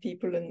brown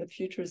people in the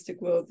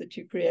futuristic world that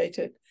you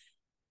created,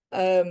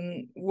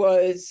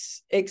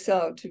 was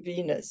exiled to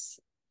Venus.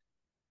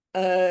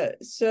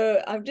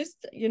 So I'd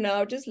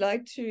just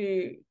like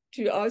to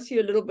ask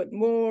you a little bit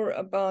more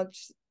about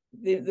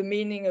the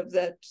meaning of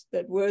that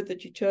word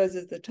that you chose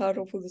as the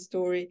title for the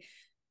story,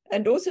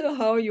 and also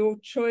how your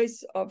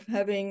choice of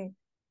having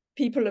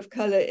people of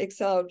color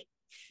exiled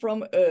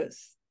from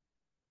Earth,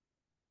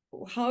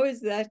 how is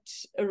that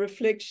a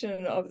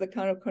reflection of the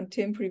kind of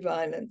contemporary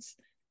violence,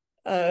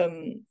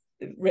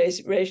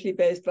 racially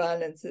based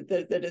violence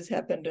that has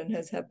happened and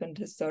has happened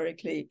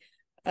historically,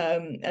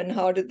 and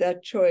how did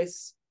that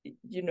choice,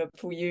 you know,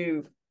 for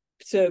you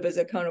serve as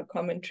a kind of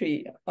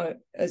commentary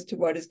as to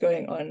what is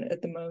going on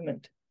at the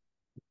moment?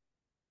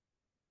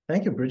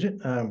 Thank you,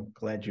 Bridget. I'm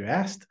glad you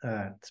asked.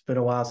 It's been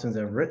a while since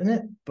I've written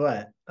it,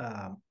 but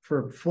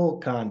for full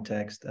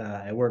context,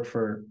 I work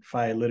for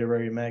Phi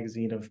Literary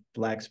Magazine of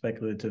Black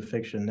Speculative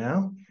Fiction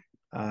now.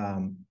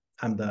 I'm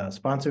the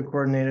sponsor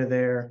coordinator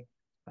there,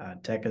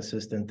 tech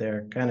assistant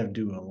there, kind of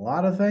do a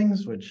lot of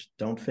things which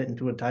don't fit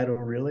into a title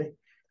really.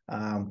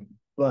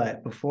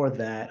 But before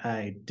that,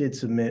 I did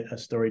submit a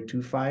story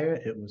to Fire.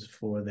 It was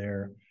for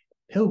their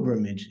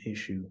pilgrimage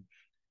issue.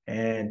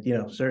 And,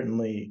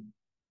 certainly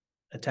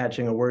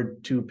attaching a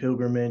word to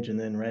pilgrimage and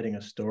then writing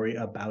a story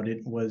about it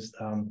was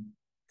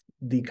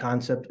the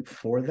concept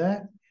for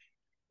that.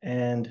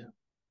 And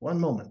one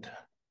moment.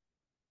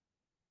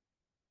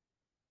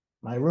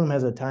 My room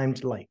has a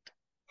timed light.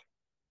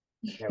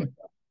 There we go.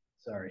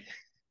 Sorry.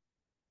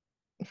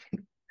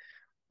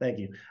 Thank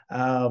you.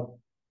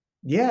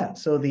 Yeah,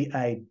 so the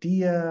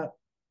idea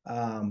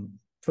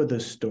for the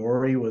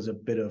story was a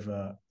bit of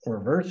a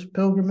reverse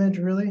pilgrimage,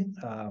 really.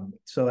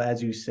 So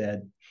as you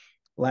said,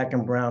 Black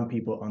and brown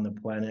people on the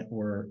planet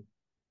were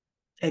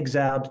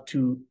exiled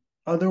to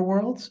other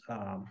worlds.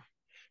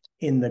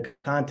 In the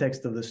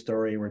context of the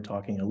story, we're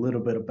talking a little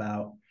bit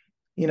about,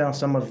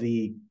 some of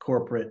the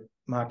corporate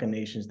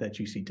machinations that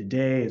you see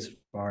today as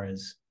far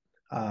as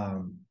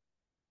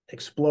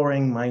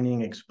exploring,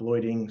 mining,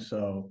 exploiting.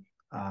 So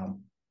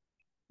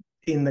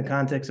in the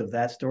context of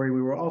that story,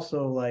 we were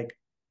also like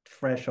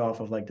fresh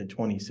off of like the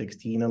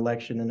 2016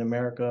 election in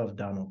America of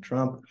Donald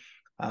Trump.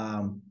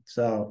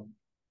 So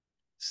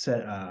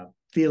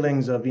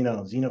feelings of,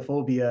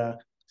 xenophobia,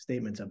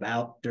 statements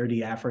about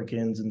dirty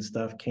Africans and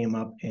stuff came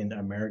up in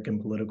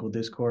American political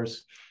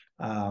discourse.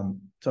 So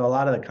a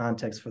lot of the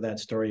context for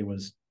that story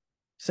was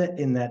set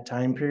in that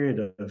time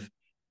period of,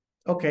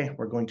 okay,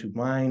 we're going to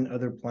mine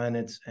other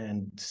planets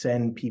and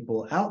send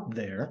people out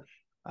there.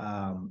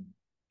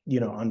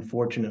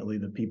 Unfortunately,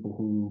 the people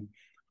who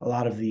a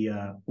lot of the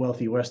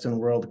wealthy Western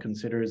world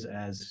considers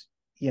as,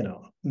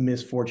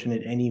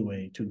 misfortunate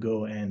anyway to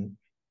go and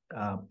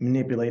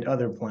manipulate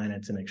other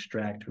planets and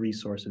extract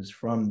resources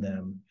from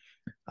them.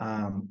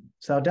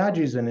 Saudade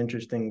is an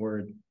interesting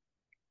word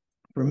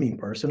for me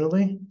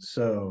personally.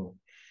 So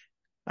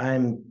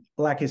I'm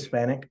Black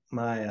Hispanic.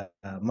 My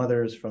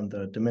mother is from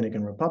the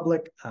Dominican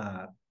Republic.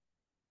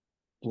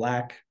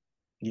 Black,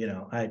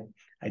 I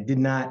did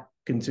not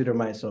consider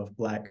myself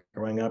Black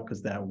growing up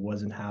because that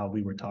wasn't how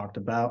we were talked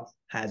about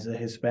as a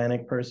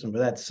Hispanic person, but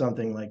that's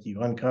something like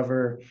you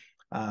uncover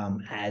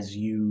as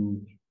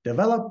you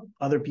develop.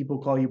 Other people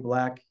call you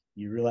Black,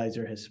 you realize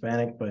you're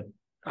Hispanic, but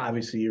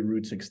obviously your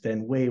roots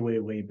extend way, way,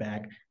 way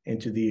back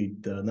into the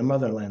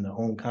motherland, the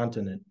home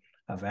continent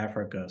of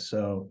Africa.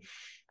 So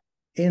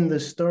in the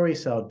story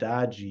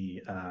Saudade,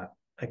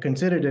 I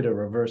considered it a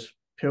reverse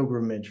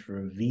pilgrimage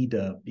for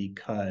Vida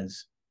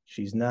because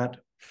she's not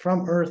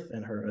from Earth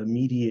and her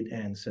immediate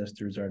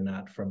ancestors are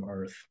not from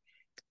Earth.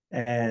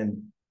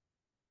 And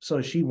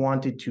so she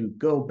wanted to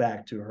go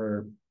back to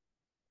her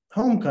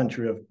home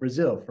country of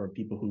Brazil for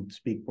people who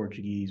speak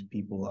Portuguese,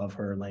 people of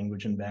her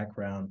language and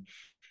background.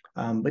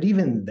 But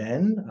even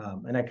then,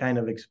 and I kind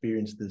of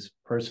experienced this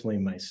personally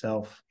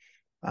myself,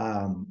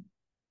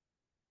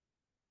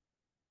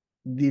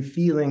 the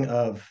feeling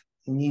of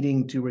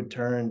needing to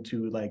return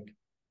to like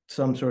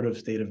some sort of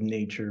state of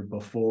nature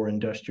before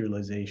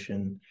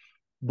industrialization,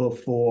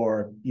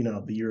 before,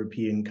 the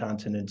European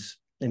continents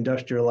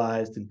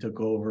industrialized and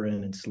took over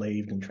and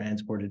enslaved and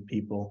transported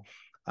people.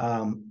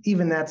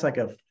 Even that's like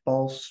a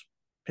false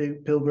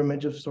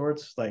pilgrimage of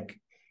sorts. Like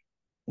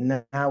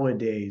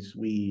nowadays,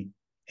 we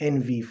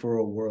envy for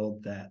a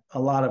world that a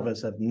lot of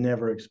us have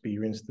never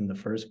experienced in the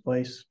first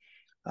place.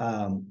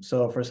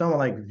 So for someone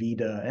like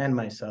Vida and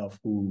myself,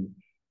 who,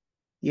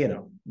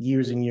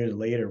 years and years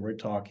later, we're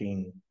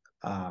talking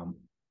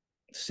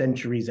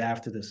centuries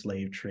after the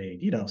slave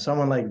trade,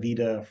 someone like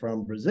Vida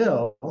from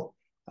Brazil,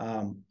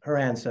 her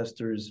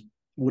ancestors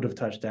would have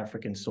touched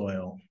African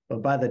soil.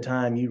 But by the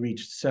time you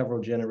reach several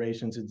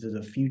generations into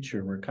the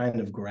future, we're kind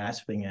of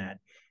grasping at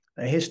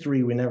a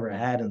history we never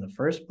had in the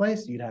first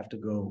place. You'd have to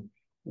go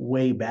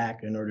way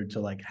back in order to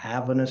like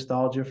have a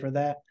nostalgia for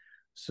that.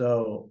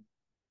 So,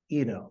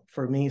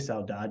 for me,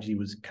 Saudade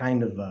was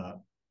kind of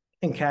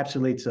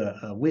encapsulates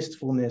a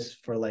wistfulness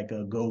for like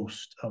a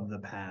ghost of the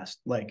past.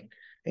 Like,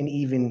 and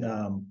even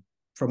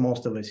for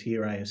most of us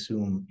here, I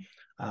assume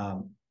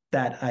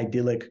that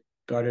idyllic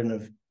Garden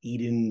of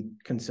Eden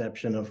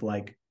conception of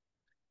like,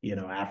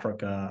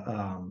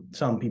 Africa.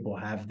 Some people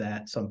have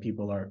that. Some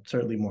people are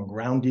certainly more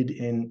grounded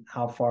in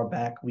how far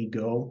back we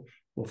go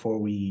before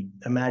we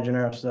imagine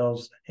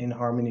ourselves in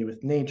harmony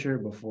with nature,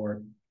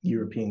 before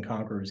European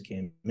conquerors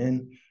came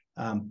in.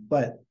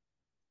 But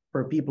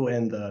for people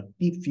in the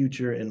deep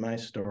future in my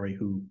story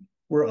who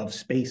were of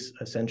space,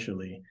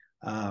 essentially,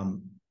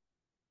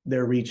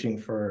 they're reaching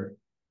for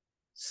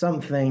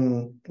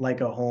something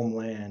like a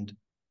homeland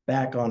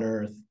back on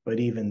Earth, but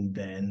even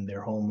then,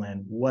 their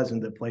homeland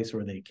wasn't the place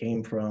where they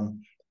came from.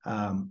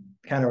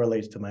 Kind of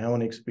relates to my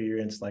own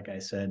experience. Like I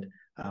said,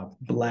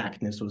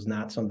 Blackness was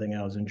not something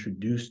I was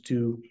introduced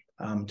to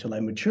till I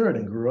matured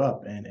and grew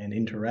up and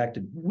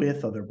interacted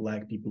with other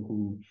Black people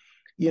who,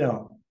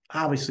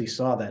 obviously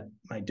saw that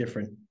my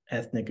different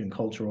ethnic and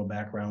cultural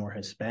background were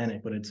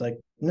Hispanic, but it's like,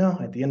 no,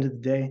 at the end of the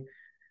day,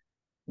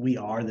 we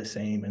are the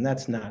same. And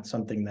that's not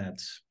something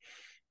that's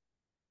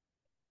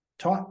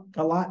taught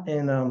a lot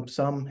in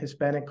some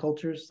Hispanic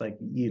cultures. Like,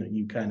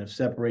 you kind of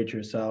separate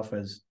yourself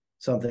as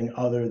something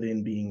other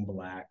than being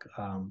Black.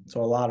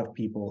 So a lot of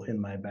people in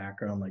my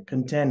background like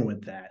contend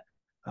with that.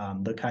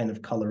 The kind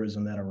of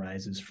colorism that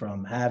arises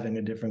from having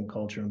a different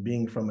culture and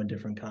being from a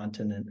different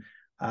continent.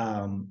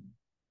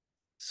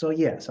 So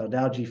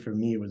Dalji for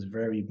me was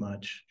very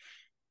much,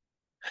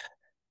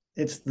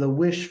 it's the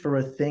wish for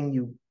a thing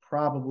you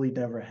probably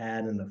never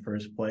had in the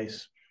first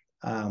place.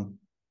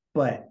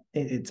 But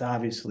it's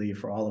obviously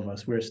for all of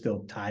us, we're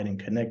still tied and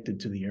connected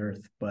to the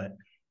earth, but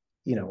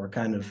we're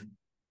kind of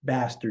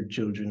bastard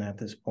children at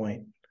this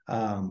point.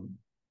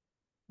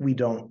 We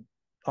don't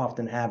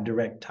often have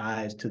direct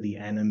ties to the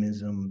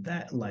animism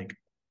that like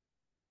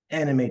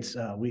animates.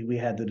 We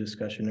had the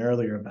discussion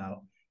earlier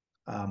about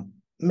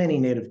many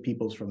native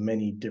peoples from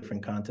many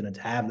different continents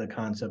have the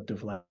concept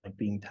of like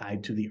being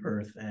tied to the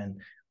earth and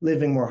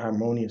living more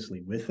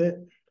harmoniously with it.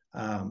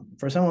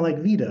 For someone like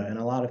Vida and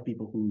a lot of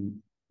people who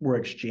were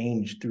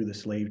exchanged through the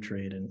slave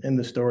trade and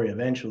the story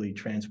eventually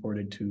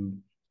transported to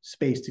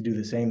space to do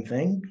the same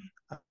thing,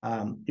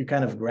 you're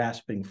kind of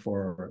grasping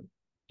for,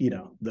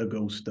 the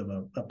ghost of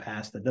a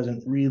past that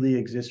doesn't really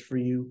exist for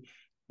you,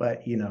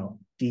 but,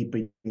 deep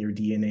in your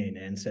DNA and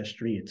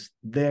ancestry, it's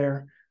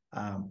there.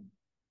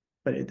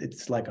 But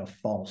it's like a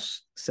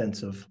false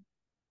sense of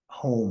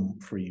home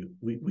for you.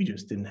 We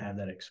just didn't have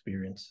that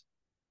experience.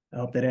 I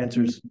hope that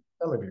answers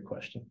some of your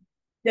question.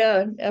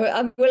 Yeah,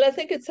 well, I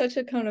think it's such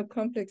a kind of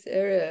complex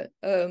area,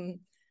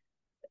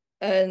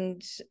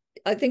 and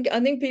I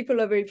think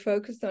people are very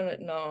focused on it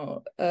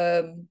now,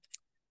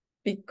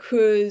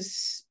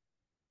 because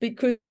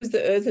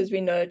the Earth as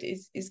we know it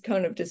is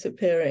kind of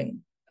disappearing,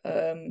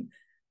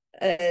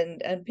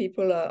 and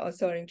people are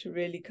starting to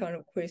really kind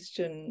of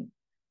question,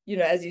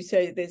 as you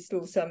say, there's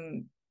still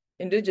some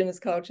indigenous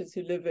cultures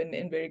who live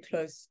in very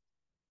close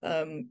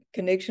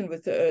connection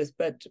with the earth,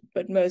 but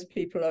most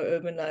people are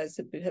urbanized,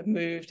 have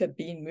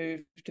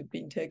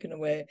been taken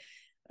away.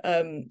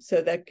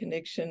 So that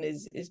connection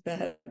is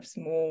perhaps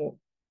more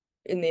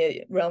in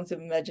the realms of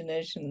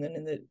imagination than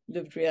in the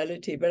lived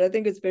reality. But I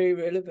think it's very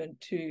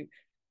relevant to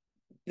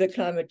the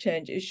climate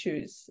change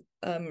issues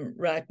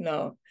right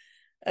now.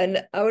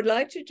 And I would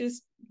like to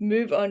just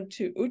move on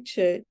to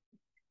Uche,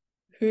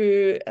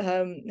 who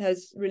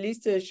has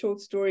released a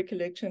short story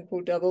collection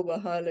called Double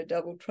Wahala,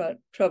 Double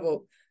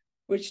Trouble,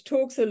 which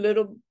talks a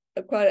little,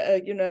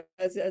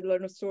 has a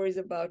lot of stories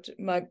about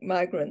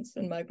migrants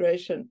and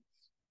migration.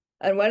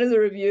 And one of the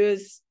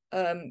reviewers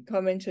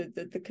commented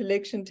that the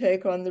collection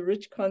take on the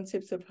rich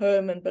concepts of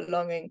home and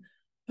belonging,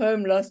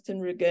 home lost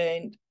and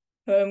regained,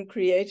 home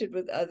created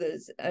with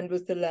others and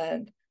with the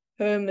land.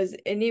 Home is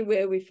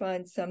anywhere we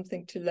find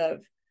something to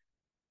love.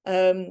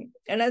 And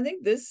I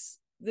think this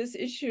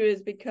issue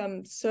has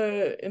become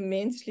so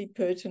immensely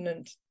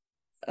pertinent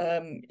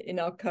in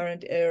our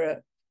current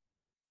era,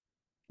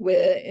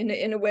 where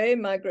in a way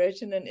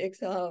migration and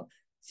exile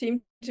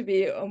seem to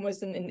be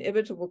almost an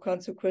inevitable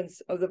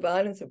consequence of the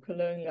violence of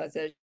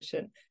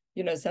colonialization.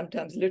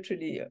 Sometimes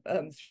literally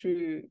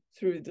through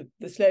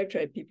the slave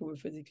trade, people were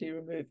physically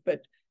removed,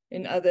 but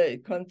in other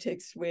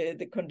contexts where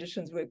the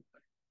conditions were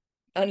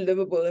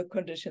unlivable,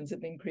 conditions have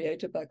been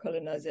created by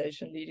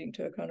colonization, leading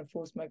to a kind of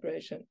forced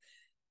migration.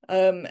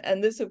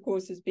 And this, of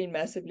course, has been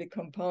massively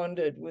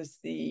compounded with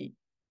the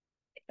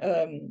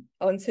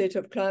onset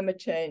of climate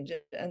change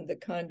and the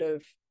kind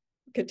of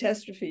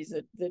catastrophes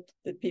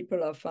that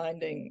people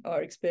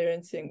are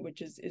experiencing,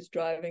 which is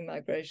driving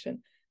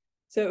migration.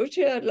 So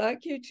Uche, I'd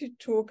like you to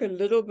talk a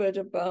little bit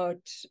about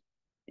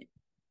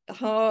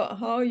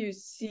how you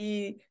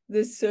see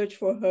this search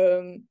for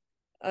home,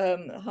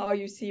 how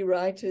you see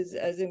writers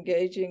as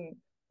engaging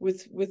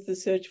with the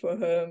search for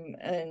home,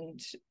 and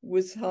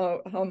with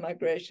how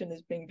migration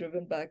is being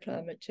driven by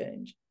climate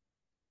change.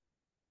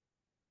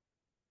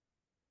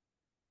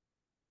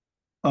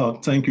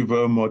 Thank you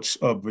very much,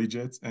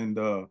 Bridget,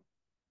 and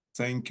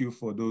thank you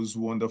for those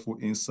wonderful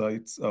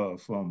insights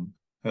from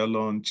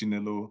Helon,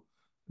 Chinelo,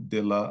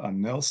 Dela,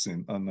 and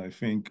Nelson. And I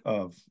think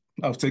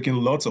I've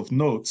taken lots of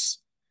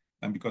notes,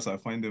 and because I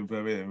find them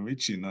very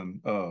enriching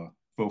and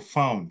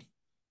profound.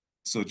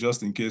 So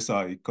just in case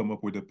I come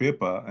up with a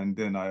paper and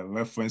then I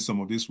reference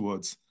some of these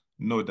words,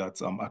 know that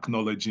I'm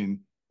acknowledging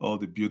all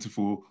the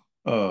beautiful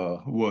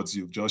words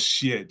you've just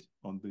shared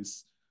on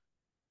this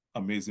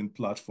amazing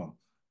platform.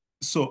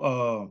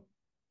 So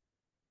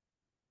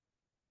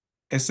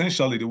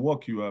essentially the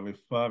work you are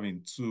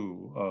referring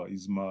to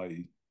is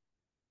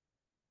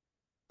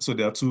so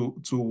there are two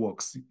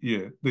works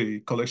here.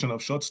 The collection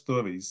of short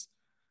stories,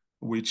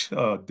 which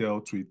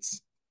dealt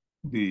with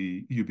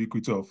the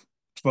ubiquity of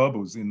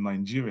troubles in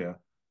Nigeria.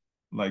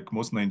 Like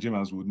most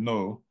Nigerians would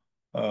know,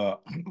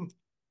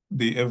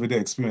 the everyday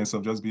experience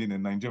of just being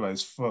in Nigeria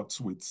is fraught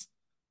with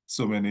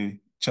so many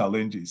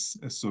challenges,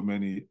 so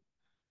many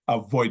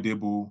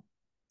avoidable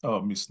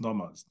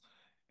misnomers.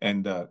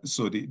 And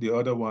so the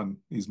other one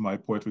is my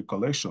poetry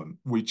collection,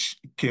 which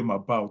came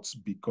about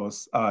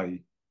because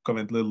I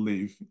currently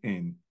live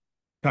in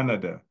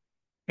Canada.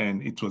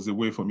 And it was a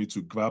way for me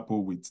to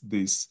grapple with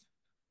this,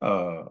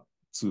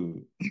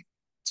 to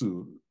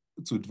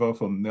draw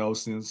from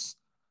Nelson's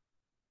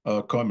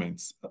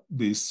comments,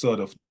 this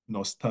sort of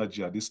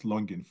nostalgia, this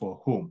longing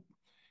for home,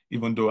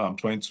 even though I'm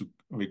trying to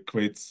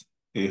recreate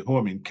a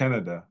home in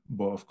Canada,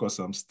 but of course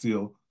I'm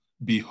still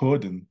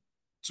beholden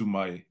to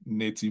my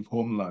native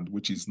homeland,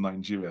 which is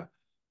Nigeria.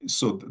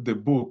 So the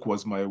book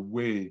was my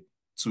way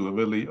to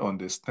really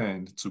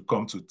understand, to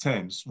come to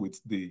terms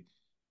with the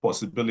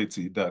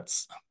possibility that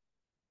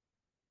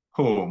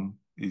home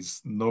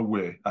is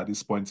nowhere at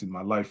this point in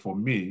my life for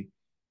me,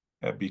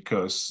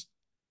 because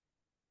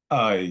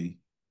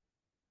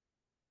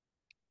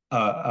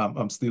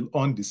I'm still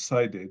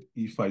undecided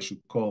if I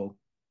should call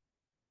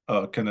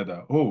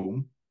Canada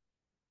home,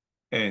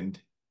 and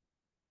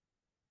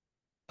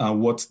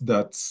what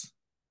that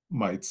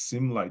might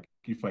seem like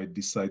if I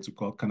decide to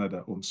call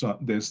Canada home. So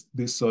there's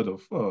this sort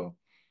of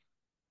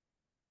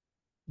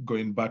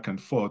going back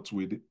and forth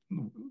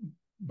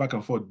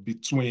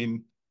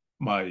between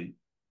my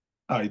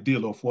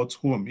ideal of what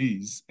home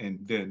is and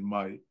then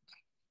my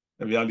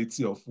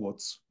reality of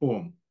what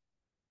home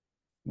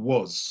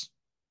was.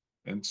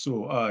 And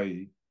so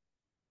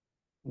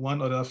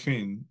one other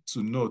thing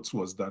to note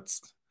was that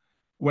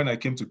when I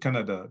came to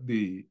Canada,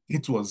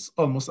 it was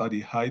almost at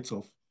the height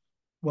of,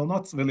 well,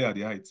 not really at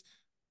the height.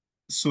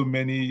 So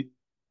many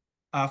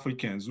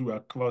Africans who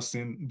were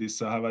crossing the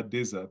Sahara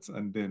Desert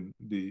and then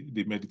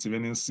the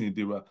Mediterranean Sea,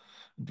 they were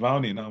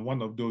drowning. And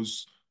one of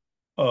those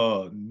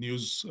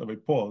news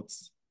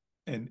reports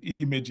and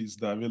images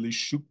that really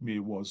shook me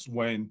was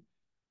when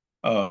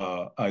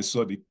I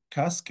saw the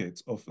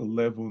casket of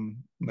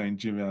 11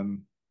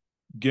 Nigerian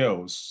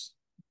girls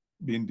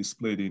being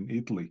displayed in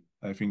Italy.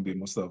 I think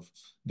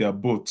their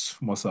boat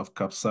must have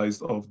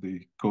capsized off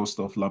the coast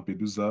of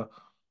Lampedusa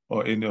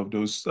or any of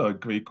those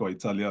Greek or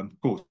Italian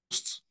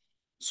coasts.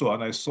 So,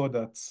 and I saw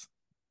that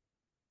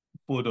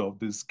photo of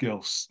these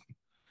girls,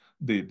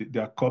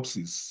 their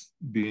corpses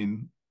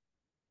being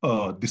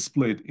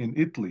displayed in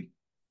Italy,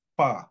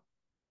 far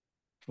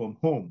from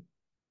home.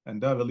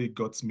 And that really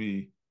got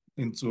me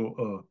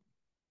into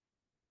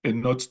a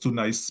not too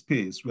nice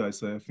space where I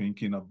started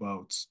thinking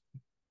about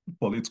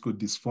political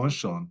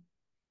dysfunction,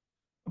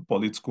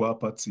 political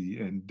apathy,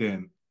 and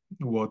then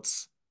what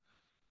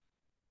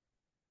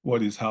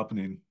is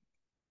happening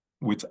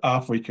with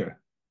Africa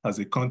as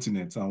a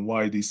continent and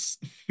why this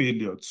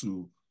failure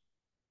to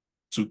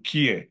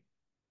care.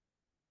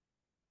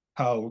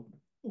 How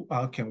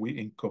can we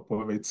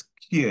incorporate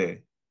care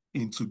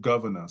into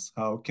governance?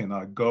 How can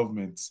our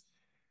governments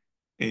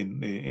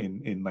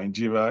in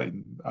Nigeria,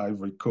 in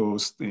Ivory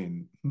Coast,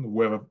 in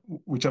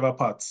whichever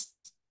parts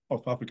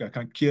of Africa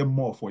can care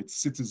more for its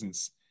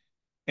citizens,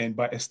 and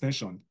by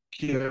extension,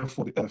 care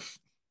for the earth?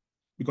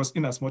 Because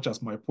in as much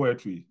as my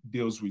poetry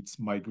deals with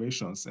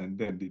migrations and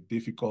then the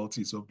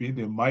difficulties of being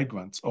a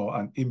migrant or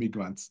an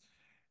immigrant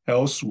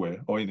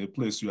elsewhere or in a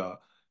place you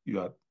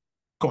are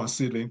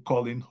considering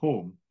calling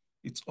home,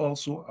 it's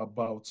also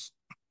about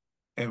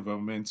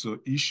environmental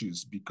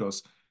issues,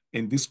 because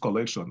in this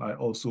collection, I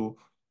also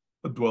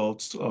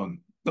dwelt on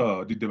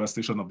the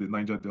devastation of the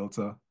Niger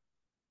Delta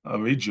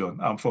region.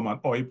 I'm from an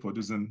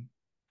oil-producing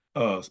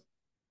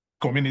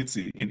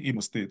community in Imo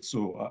State,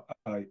 so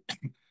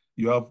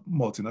you have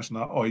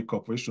multinational oil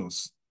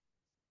corporations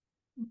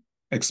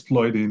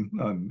exploiting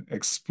and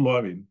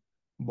exploring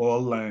more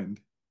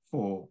land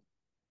for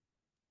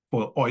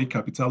oil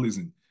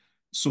capitalism.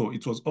 So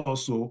it was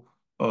also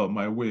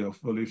my way of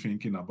really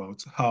thinking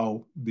about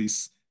how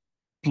this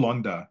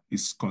plunder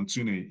is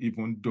continuing,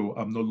 even though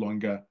I'm no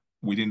longer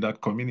within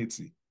that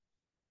community.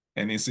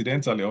 And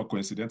incidentally or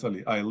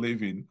coincidentally, I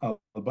live in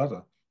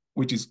Alberta,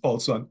 which is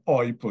also an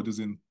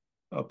oil-producing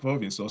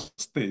province or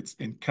state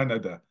in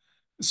Canada.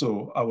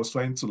 So I was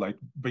trying to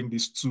bring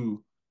these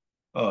two,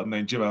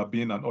 Nigeria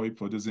being an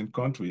oil-producing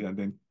country and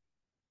then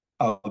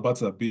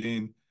Alberta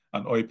being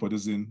an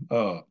oil-producing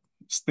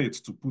state,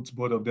 to put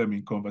both of them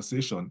in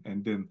conversation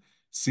and then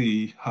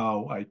see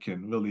how I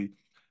can really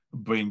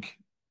bring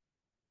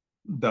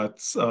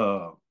that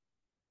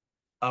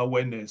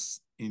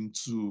awareness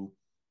into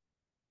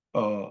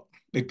a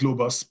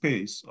global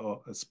space,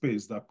 or a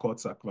space that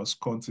cuts across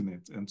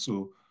continents. And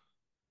so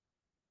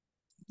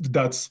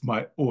that's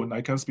my own.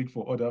 I can't speak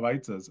for other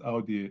writers,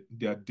 how they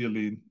are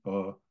dealing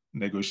or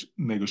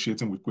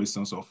negotiating with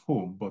questions of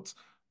home, but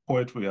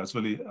poetry has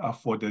really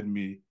afforded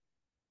me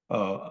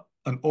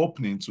an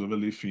opening to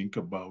really think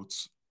about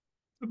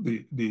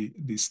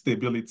the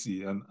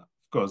stability and,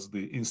 of course,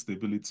 the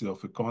instability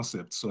of a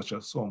concept such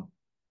as home.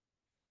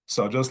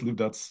 So I'll just leave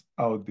that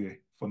out there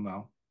for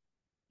now.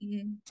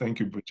 Mm-hmm. Thank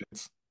you,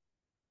 Bridget.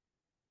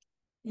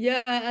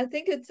 Yeah, I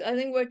think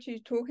what you're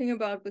talking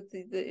about with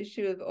the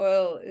issue of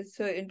oil is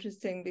so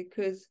interesting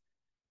because,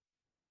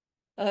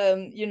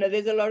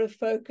 there's a lot of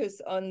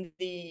focus on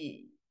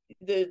the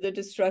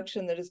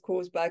destruction that is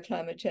caused by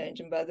climate change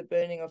and by the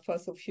burning of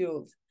fossil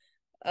fuels.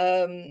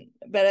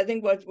 But I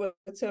think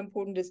what's so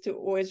important is to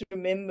always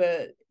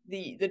remember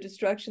the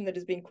destruction that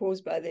has been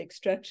caused by the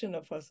extraction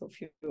of fossil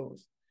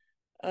fuels.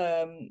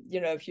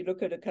 If you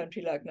look at a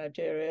country like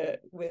Nigeria,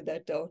 where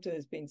that delta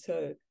has been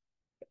so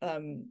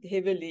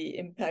heavily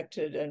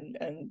impacted,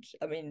 and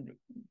I mean,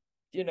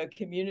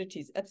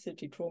 communities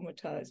absolutely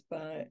traumatized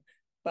by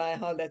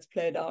how that's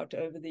played out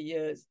over the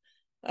years.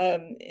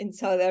 In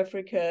South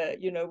Africa,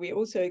 we're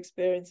also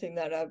experiencing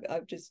that.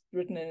 I've just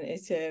written an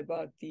essay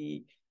about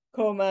the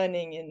coal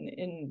mining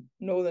in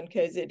northern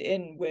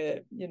KZN,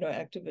 where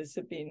activists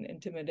have been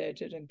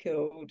intimidated and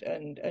killed,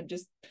 and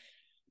just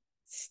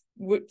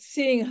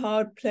seeing how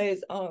it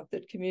plays out,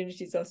 that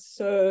communities are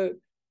so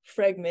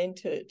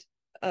fragmented,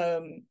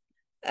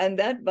 and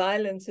that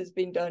violence has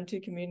been done to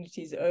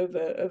communities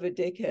over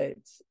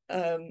decades,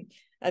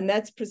 and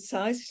that's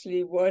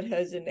precisely what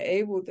has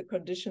enabled the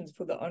conditions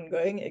for the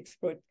ongoing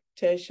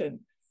exploitation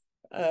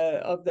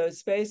of those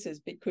spaces,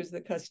 because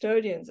the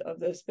custodians of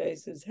those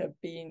spaces have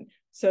been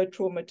so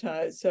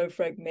traumatized, so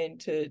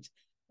fragmented,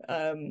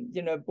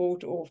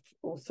 bought off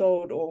or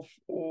sold off,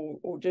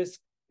 or just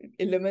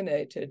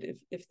eliminated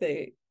if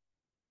they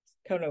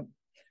kind of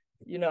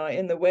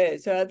in the way.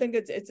 So I think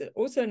it's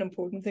also an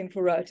important thing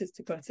for writers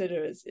to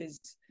consider is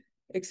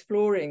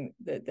exploring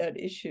that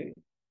issue.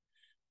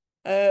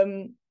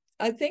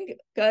 I think,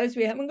 guys,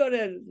 we haven't got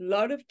a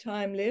lot of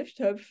time left.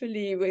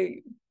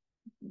 Hopefully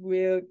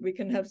we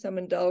can have some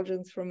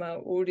indulgence from our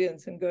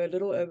audience and go a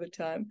little over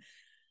time.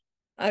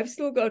 I've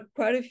still got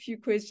quite a few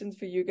questions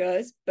for you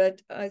guys,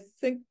 but I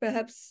think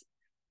perhaps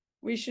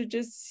we should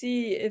just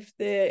see if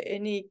there are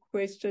any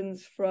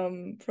questions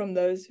from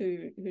those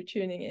who are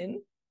tuning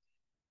in.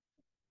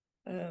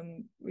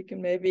 We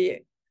can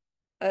maybe,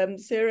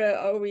 Sarah,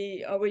 are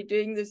we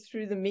doing this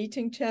through the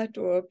meeting chat,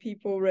 or are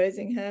people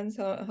raising hands?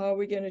 How are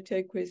we going to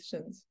take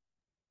questions?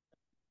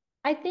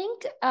 I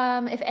think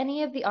if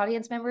any of the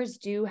audience members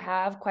do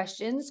have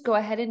questions, go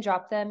ahead and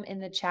drop them in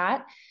the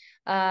chat.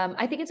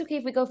 I think it's okay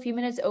if we go a few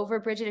minutes over.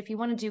 Bridget, if you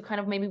want to do kind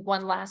of maybe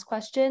one last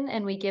question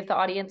and we give the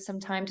audience some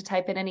time to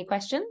type in any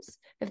questions,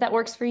 if that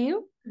works for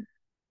you.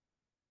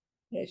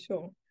 Yeah,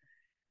 sure.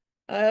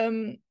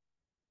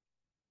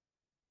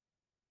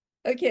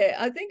 Okay,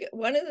 I think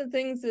one of the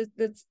things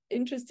that's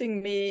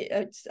interesting me,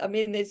 I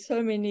mean, there's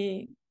so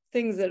many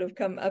things that have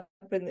come up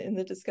in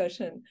the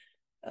discussion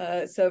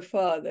so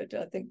far that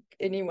I think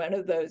any one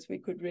of those we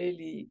could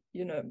really,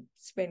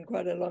 spend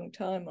quite a long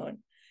time on.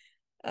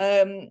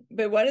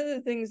 But one of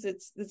the things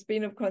that's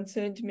been of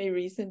concern to me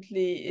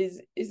recently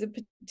is a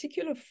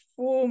particular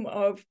form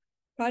of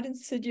quite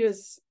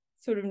insidious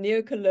sort of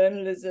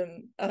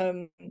neocolonialism,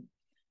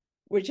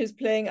 which is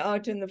playing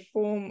out in the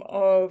form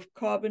of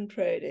carbon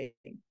trading.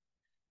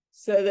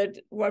 So that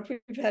what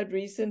we've had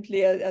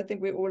recently, I think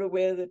we're all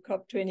aware that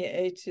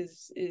COP28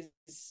 is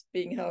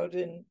being held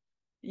in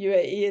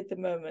UAE at the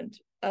moment.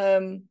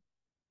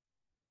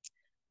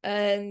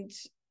 And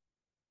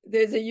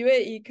there's a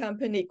UAE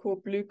company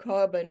called Blue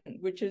Carbon,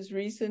 which has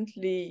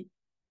recently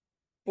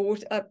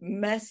bought up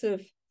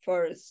massive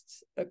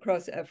forests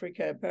across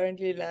Africa,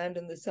 apparently land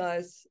in the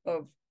size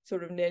of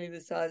sort of nearly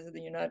the size of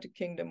the United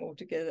Kingdom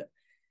altogether.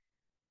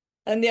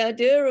 And the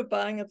idea of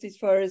buying up these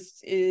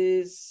forests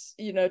is,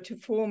 to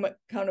form a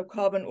kind of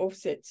carbon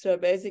offset. So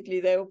basically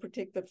they will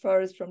protect the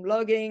forest from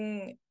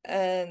logging,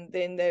 and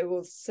then they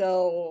will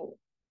sell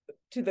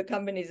to the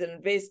companies that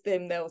invest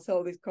them, they'll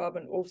sell these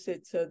carbon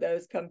offsets, so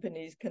those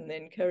companies can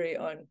then carry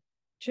on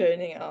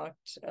churning out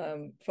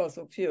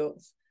fossil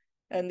fuels.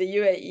 And the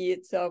UAE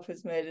itself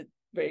has made it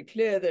very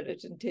clear that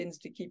it intends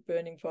to keep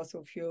burning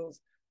fossil fuels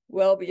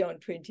well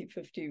beyond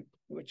 2050,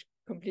 which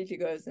completely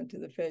goes into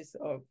the face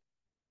of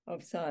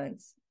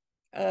science.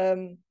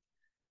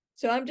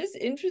 So I'm just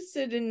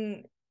interested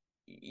in,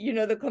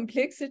 the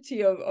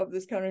complexity of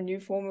this kind of new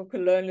form of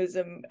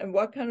colonialism, and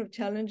what kind of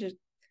challenges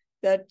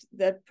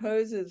that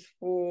poses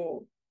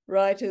for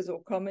writers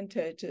or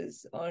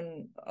commentators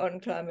on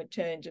climate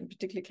change, and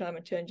particularly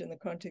climate change in the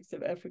context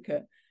of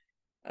Africa.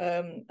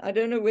 I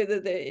don't know whether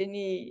there are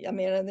any,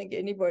 I think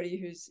anybody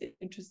who's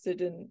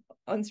interested in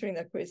answering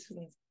that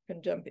question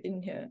can jump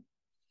in here.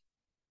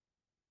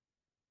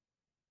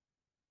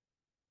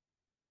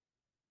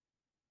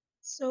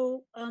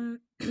 So I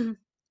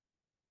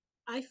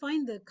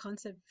find the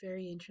concept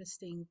very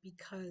interesting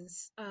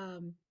because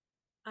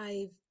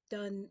I've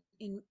done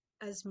in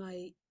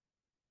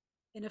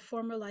a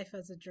former life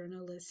as a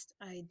journalist,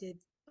 I did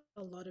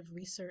a lot of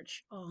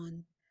research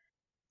on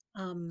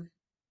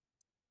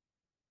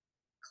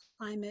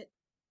climate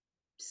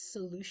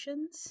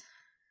solutions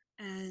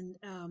and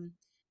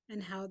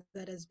how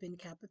that has been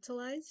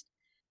capitalized.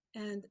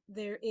 And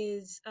there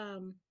is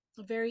a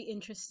very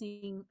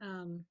interesting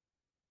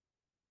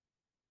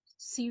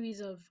series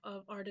of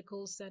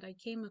articles that I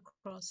came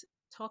across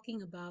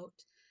talking about,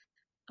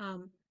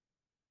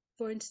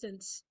 for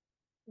instance,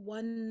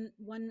 one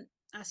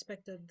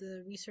aspect of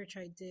the research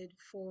I did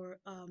for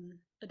a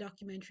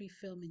documentary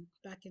film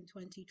back in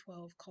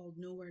 2012 called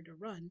Nowhere to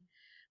Run,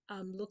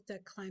 looked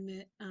at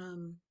climate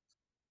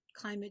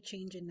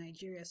change in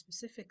Nigeria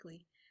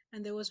specifically.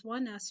 And there was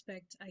one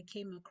aspect I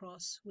came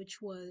across,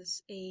 which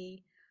was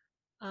a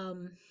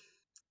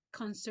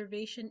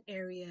conservation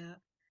area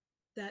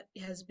that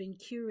has been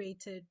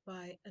curated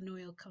by an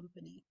oil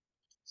company.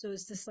 So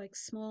it's this like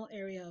small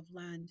area of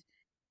land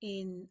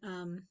in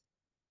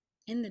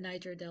the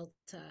Niger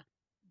Delta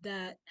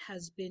that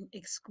has been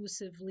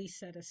exclusively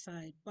set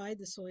aside by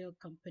this oil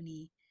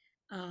company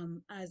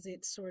as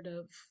it sort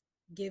of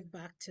give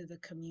back to the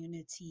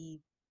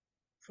community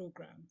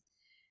program.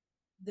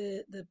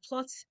 The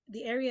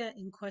area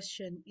in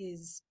question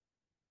is,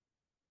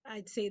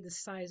 I'd say, the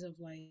size of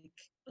like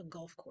a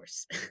golf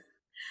course.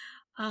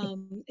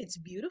 It's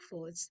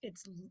beautiful. It's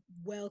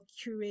well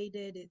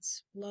curated.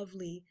 It's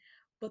lovely,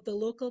 but the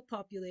local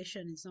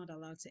population is not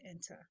allowed to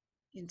enter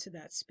into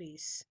that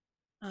space.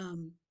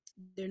 Um,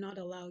 they're not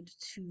allowed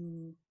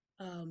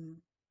um,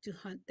 to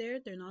hunt there.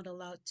 They're not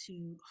allowed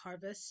to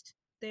harvest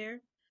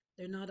there.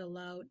 They're not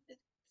allowed,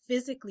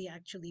 physically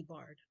actually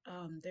barred.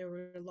 There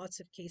were lots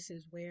of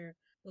cases where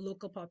the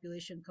local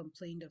population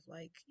complained of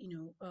like,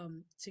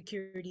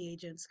 security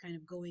agents kind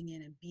of going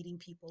in and beating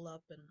people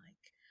up and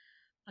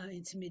like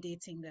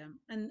intimidating them.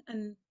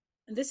 And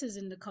this is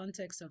in the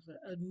context of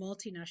a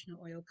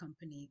multinational oil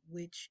company,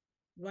 which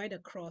right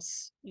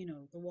across,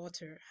 the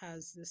water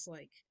has this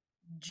like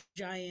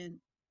giant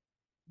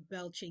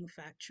belching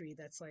factory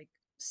that's like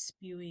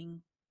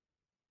spewing,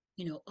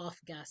 off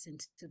gas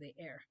into the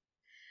air.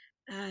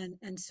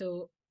 And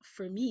so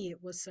for me,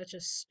 it was such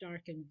a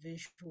stark and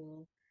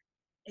visual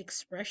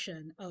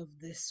expression of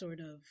this sort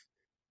of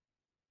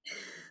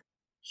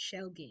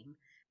shell game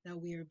that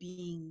we are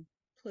being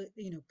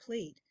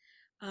played.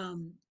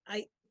 um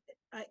i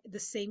the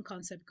same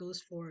concept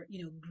goes for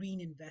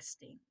green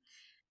investing.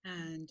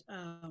 And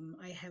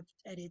I have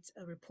edited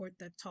a report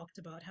that talked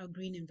about how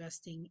green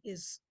investing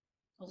is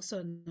also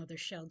another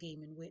shell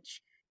game in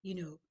which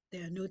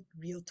there are no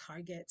real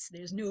targets.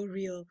 There's no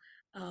real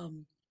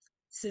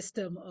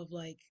system of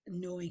like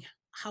knowing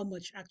how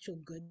much actual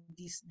good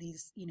these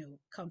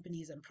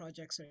companies and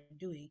projects are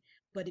doing,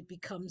 but it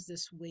becomes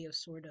this way of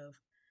sort of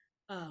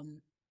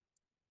um,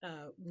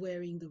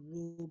 wearing the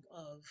robe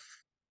of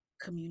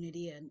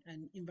community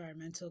and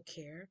environmental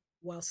care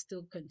while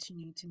still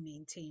continuing to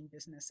maintain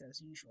business as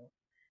usual.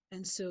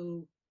 And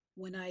so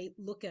when I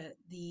look at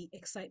the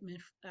excitement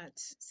at,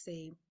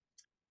 say,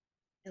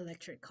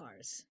 electric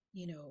cars,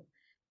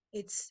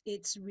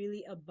 it's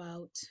really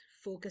about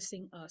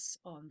focusing us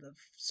on the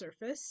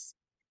surface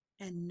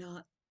and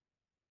not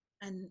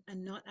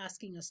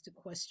asking us to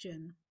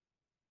question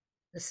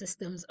the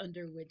systems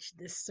under which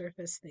this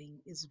surface thing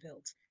is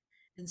built.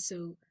 And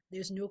so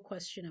there's no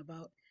question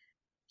about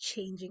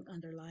changing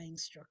underlying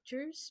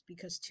structures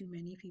because too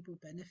many people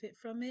benefit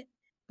from it,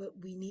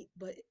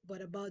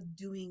 but about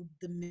doing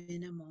the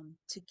minimum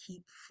to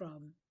keep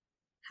from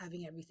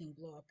having everything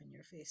blow up in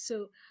your face.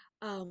 So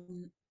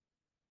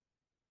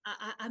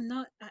I'm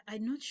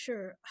not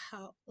sure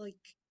how, like,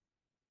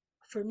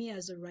 for me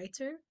as a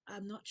writer,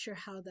 I'm not sure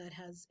how that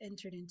has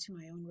entered into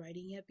my own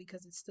writing yet,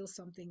 because it's still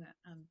something that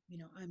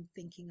I'm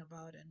thinking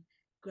about and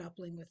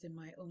grappling with in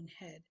my own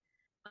head.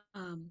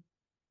 Um,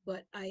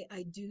 but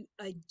I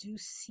do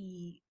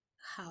see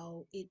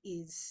how it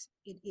is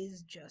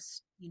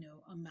just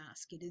a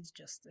mask. It is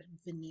just a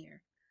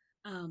veneer.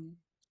 Um,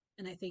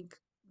 and I think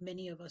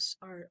many of us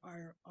are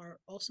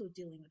also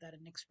dealing with that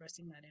and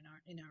expressing that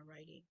in our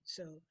writing.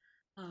 So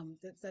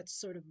that's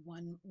sort of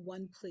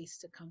one place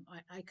to come.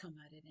 I come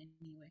at it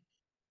anyway.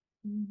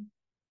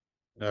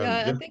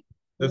 Yeah, I Just, think,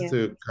 just Yeah.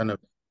 to kind of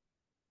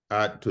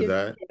add to yes,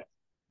 that.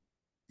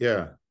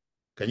 Yeah.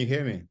 Can you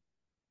hear me?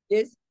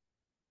 yes,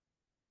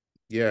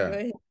 go Yeah.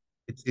 ahead.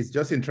 It's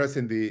just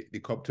interesting, the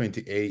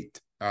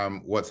COP28,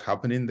 what's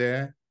happening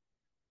there.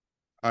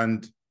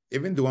 And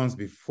even the ones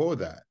before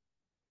that,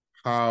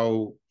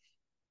 how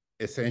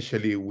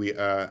essentially we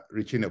are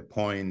reaching a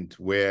point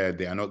where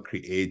they are not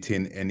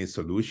creating any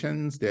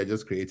solutions. They're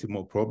just creating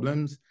more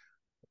problems.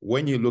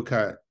 When you look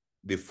at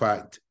the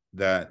fact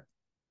that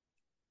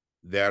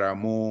there are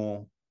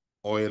more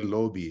oil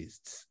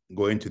lobbyists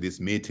going to these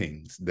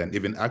meetings than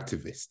even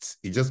activists,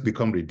 it just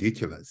becomes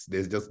ridiculous.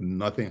 There's just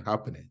nothing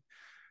happening.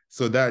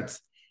 So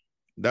that's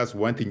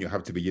one thing you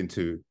have to begin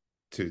to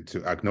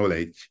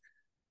acknowledge.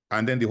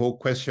 And then the whole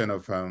question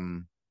of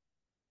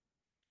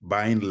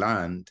buying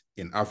land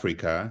in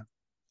Africa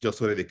just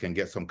so that they can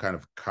get some kind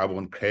of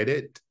carbon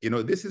credit.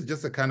 This is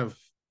just a kind of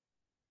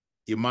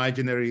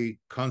imaginary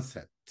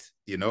concept,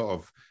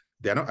 of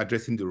they're not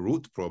addressing the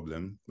root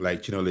problem,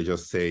 like Chinelo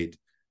just said,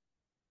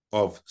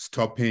 of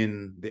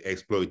stopping the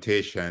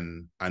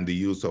exploitation and the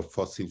use of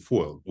fossil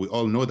fuel. We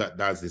all know that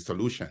that's the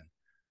solution.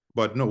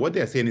 But no, what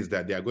they're saying is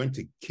that they are going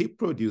to keep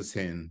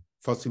producing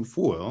fossil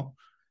fuel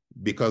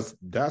because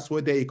that's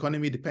what their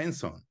economy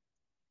depends on.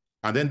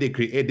 And then they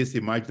create this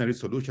imaginary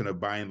solution of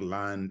buying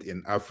land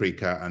in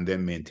Africa and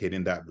then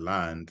maintaining that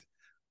land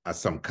as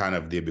some kind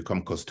of, they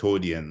become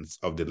custodians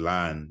of the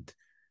land.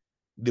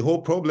 The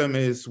whole problem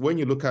is when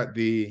you look at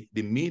the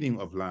meaning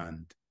of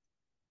land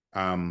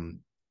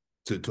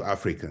to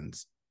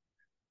Africans,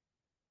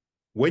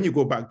 when you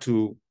go back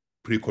to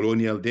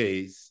pre-colonial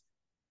days,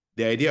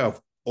 the idea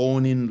of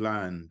owning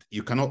land,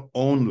 you cannot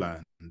own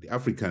land.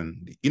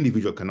 The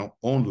individual cannot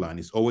own land.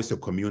 It's always a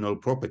communal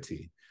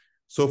property.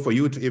 So for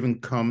you to even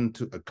come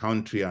to a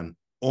country and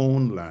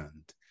own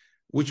land,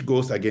 which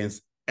goes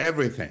against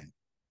everything,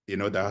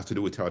 that has to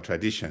do with our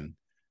tradition,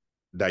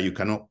 that you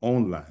cannot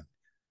own land.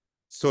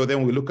 So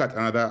then we look at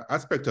another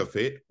aspect of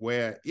it,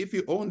 where if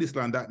you own this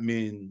land, that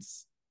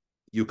means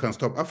you can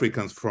stop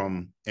Africans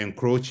from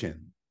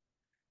encroaching.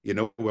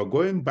 We're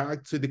going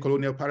back to the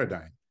colonial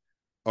paradigm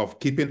of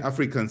keeping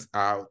Africans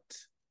out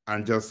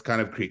and just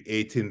kind of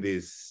creating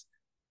this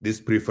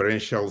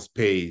preferential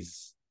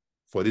space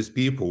for these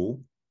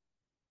people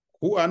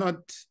who are not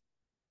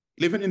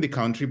living in the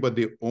country, but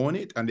they own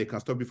it and they can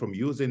stop you from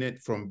using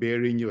it, from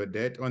bearing your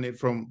debt on it,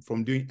 from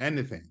doing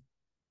anything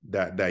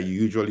that you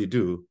usually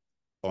do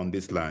on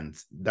these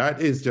lands.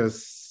 That is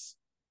just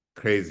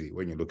crazy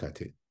when you look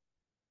at it.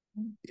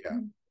 Yeah.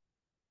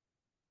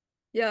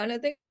 Yeah, and I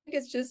think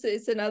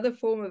it's another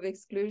form of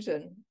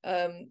exclusion,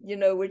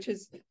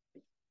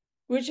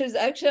 which is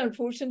actually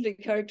unfortunately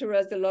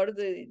characterized a lot of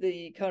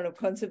the kind of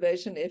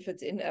conservation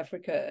efforts in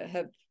Africa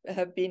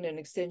have been an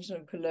extension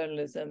of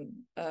colonialism.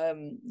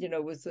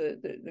 With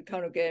the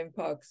kind of game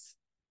parks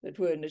that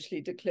were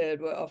initially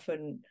declared were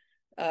often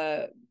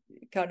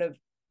kind of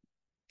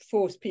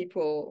forced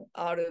people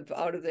out of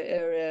the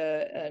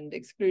area and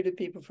excluded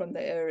people from the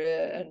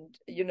area,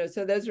 and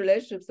so those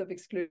relationships of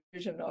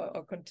exclusion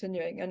are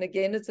continuing. And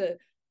again, it's a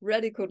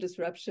radical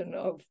disruption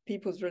of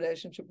people's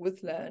relationship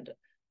with land,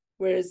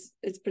 whereas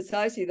it's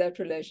precisely that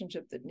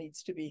relationship that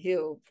needs to be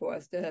healed for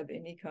us to have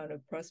any kind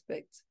of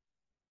prospect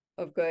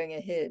of going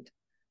ahead.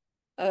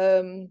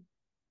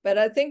 But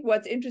I think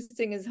what's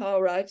interesting is how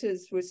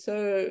writers were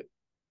so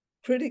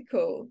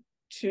critical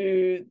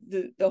to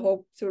the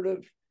whole sort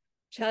of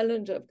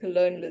challenge of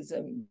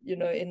colonialism,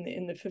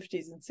 in the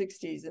 50s and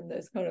 60s, and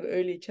those kind of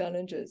early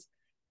challenges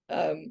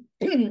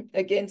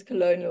against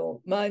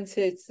colonial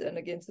mindsets and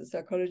against the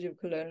psychology of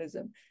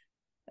colonialism.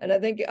 And I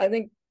think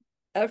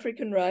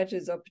African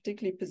writers are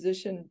particularly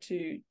positioned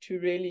to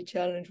really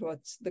challenge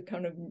what's the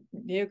kind of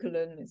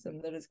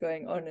neocolonialism that is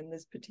going on in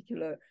this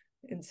particular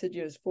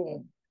insidious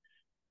form.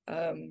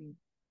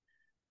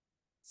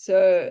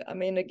 So, I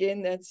mean,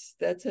 again, that's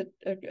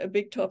a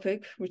big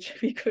topic, which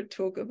we could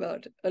talk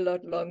about a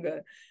lot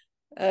longer.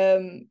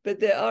 But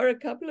there are a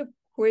couple of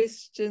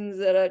questions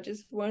that I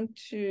just want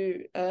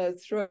to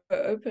throw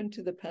open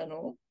to the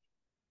panel.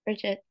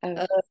 Bridget.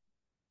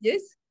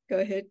 Yes, go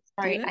ahead.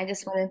 Sorry, Dela. I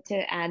just wanted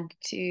to add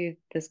to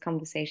this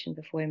conversation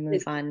before we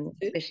move on,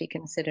 especially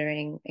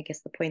considering, I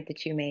guess, the point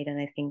that you made,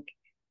 and I think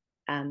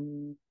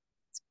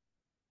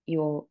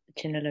your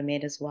Chinelo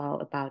made as well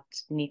about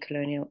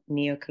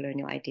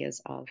neo-colonial ideas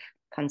of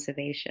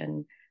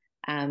conservation.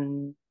 I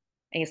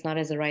guess not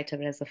as a writer,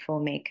 but as a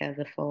filmmaker,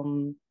 the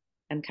film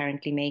I'm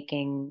currently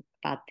making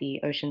about the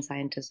ocean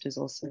scientist who's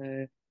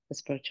also a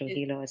spiritual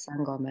healer, a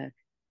sangoma,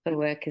 her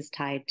work is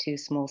tied to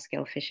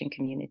small-scale fishing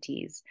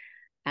communities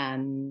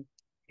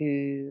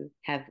who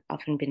have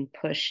often been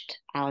pushed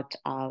out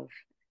of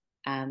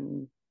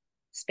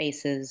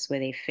spaces where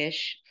they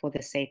fish for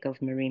the sake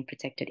of marine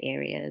protected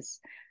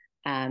areas.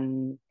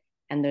 And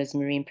those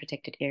marine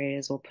protected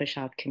areas will push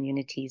out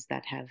communities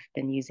that have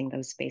been using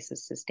those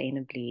spaces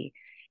sustainably,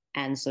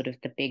 and sort of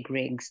the big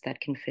rigs that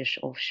can fish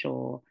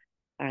offshore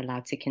are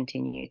allowed to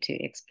continue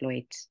to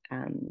exploit,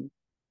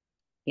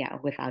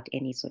 without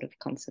any sort of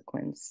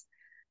consequence.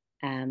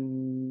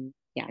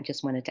 I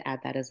just wanted to add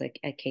that as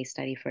a case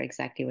study for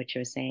exactly what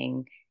you're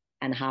saying,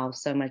 and how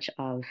so much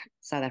of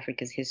South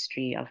Africa's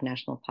history of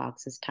national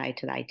parks is tied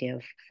to the idea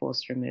of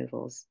forced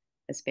removals,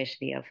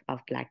 especially of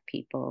Black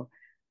people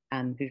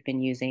who've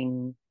been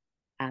using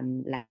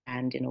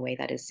land in a way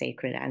that is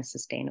sacred and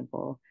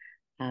sustainable,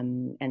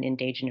 and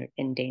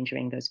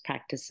endangering those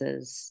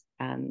practices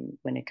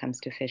when it comes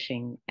to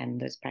fishing, and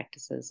those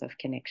practices of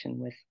connection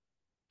with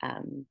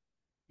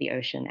the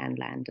ocean and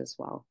land as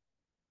well.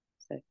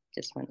 So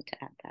just wanted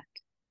to add that.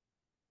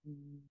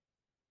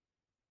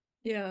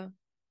 Yeah,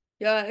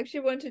 I actually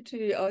wanted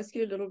to ask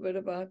you a little bit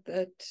about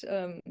that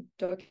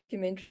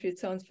documentary. It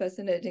sounds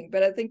fascinating,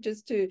 but I think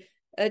just to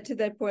add to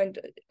that point,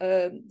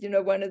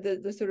 one of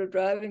the sort of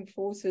driving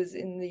forces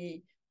in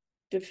the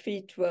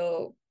defeat,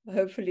 well,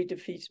 hopefully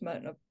defeat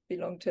might not be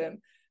long term,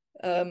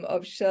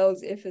 of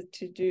Shell's effort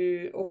to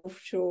do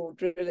offshore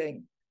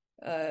drilling,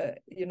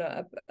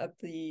 up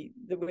the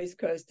west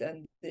coast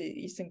and the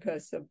eastern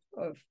coast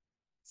of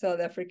South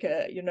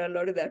Africa. A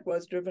lot of that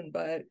was driven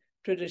by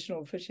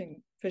traditional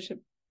fishing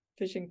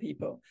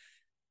people.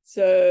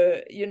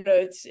 So,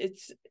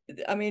 it's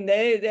I mean,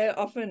 they're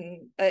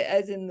often,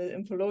 as in the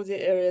Mfolozi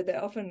area,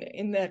 they're often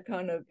in that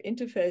kind of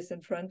interface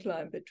and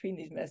frontline between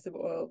these massive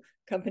oil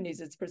companies.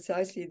 It's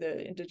precisely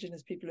the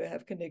indigenous people who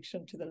have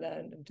connection to the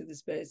land and to the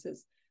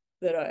spaces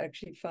that are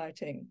actually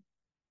fighting.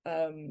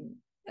 And,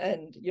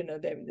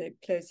 they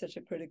play such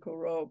a critical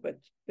role, but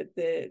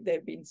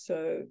they've been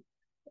so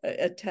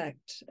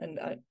attacked and,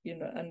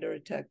 under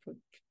attack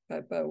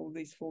by all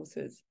these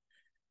forces.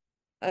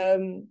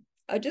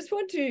 I just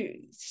want to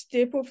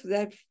step off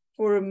that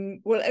for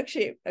well,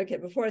 actually, okay,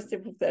 before I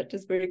step off that,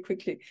 just very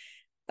quickly,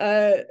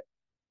 the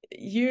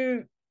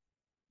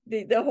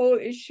whole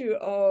issue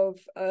of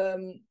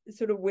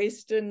sort of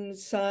Western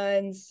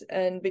science,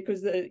 and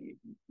because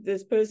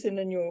this person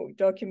in your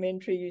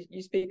documentary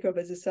you speak of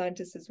as a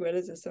scientist as well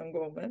as a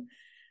Sangoma,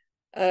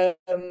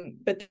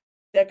 but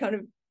that kind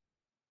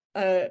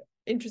of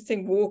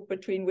interesting walk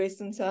between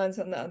Western science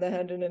on the other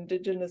hand and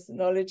indigenous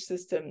knowledge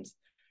systems,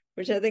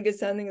 which I think is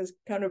something that's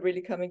kind of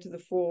really coming to the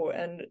fore,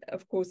 and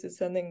of course is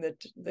something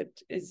that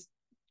is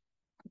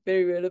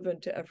very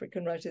relevant to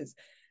African writers.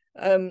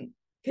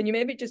 Can you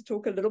maybe just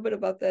talk a little bit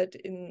about that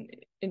in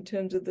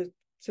terms of the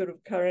sort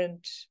of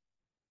current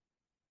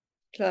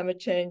climate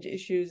change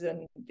issues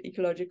and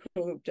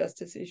ecological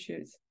justice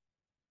issues?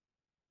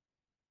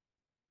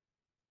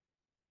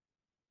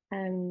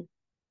 I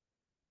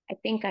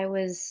think I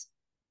was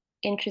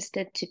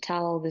interested to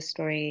tell the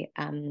story.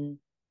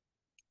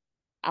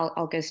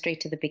 I'll go straight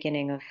to the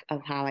beginning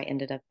of how I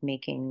ended up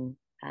making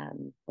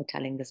or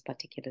telling this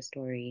particular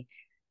story.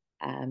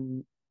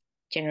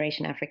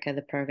 Generation Africa,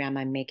 the program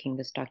I'm making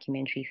this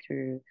documentary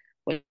through,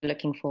 we're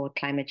looking for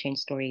climate change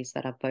stories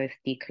that are both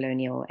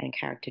decolonial and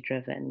character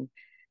driven.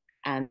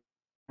 And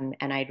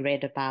I'd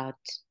read about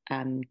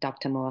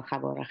Dr.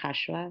 Moakabo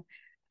Rakashwa,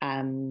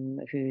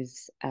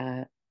 who's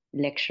a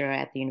lecturer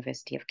at the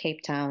University of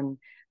Cape Town,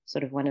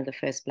 sort of one of the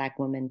first Black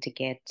women to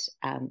get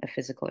a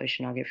physical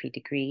oceanography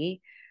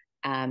degree.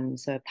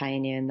 So a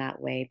pioneer in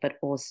that way, but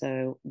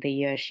also the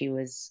year she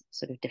was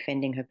sort of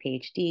defending her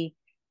PhD,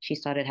 she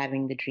started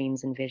having the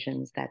dreams and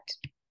visions that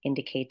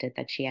indicated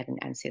that she had an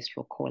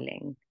ancestral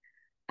calling.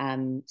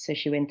 So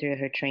she went through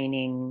her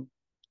training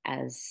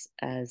as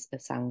a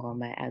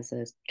Sangoma, as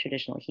a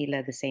traditional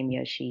healer. The same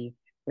year she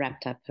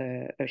wrapped up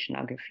her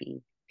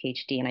oceanography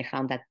PhD. And I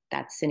found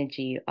that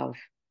synergy of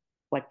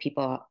what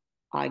people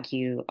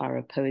argue are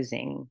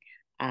opposing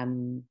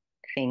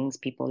things.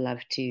 People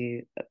love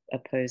to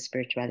oppose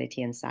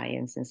spirituality and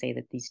science and say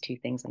that these two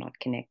things are not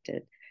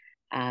connected.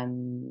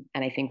 And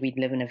I think we'd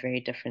live in a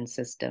very different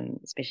system,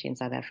 especially in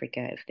South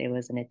Africa, if there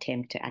was an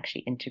attempt to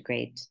actually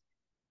integrate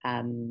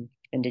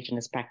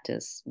indigenous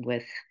practice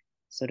with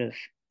sort of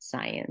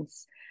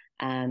science.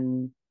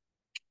 And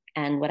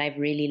what I've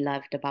really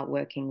loved about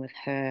working with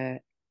her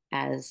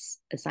as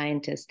a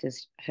scientist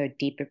is her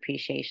deep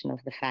appreciation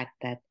of the fact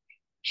that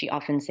she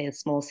often says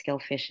small-scale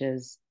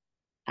fishes,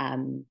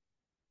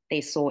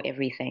 they saw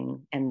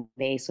everything and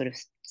they sort of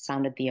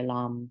sounded the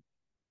alarm,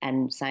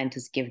 and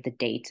scientists give the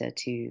data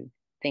to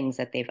things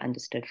that they've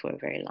understood for a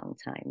very long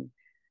time.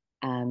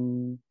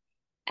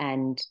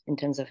 And in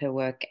terms of her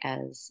work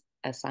as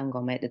a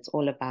Sangoma, it's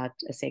all about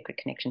a sacred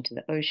connection to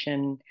the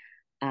ocean.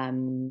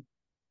 And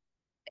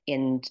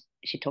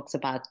she talks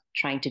about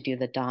trying to do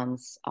the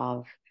dance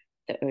of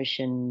the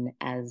ocean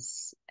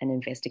as an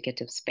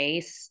investigative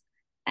space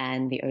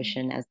and the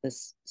ocean as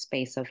this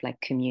space of like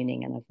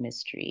communing and of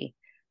mystery.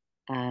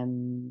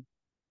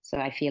 So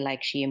I feel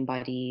like she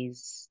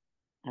embodies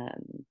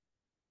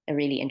a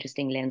really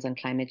interesting lens on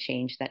climate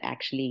change that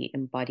actually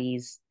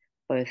embodies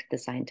both the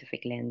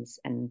scientific lens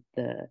and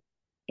the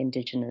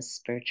indigenous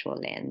spiritual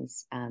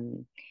lens.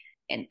 And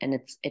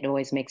it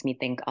always makes me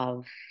think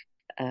of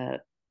a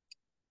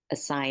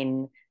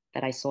sign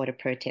that I saw at a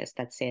protest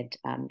that said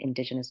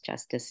indigenous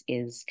justice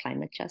is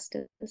climate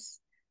justice.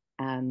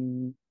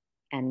 And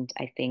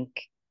I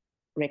think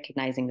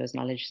recognizing those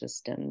knowledge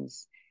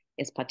systems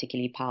is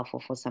particularly powerful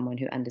for someone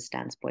who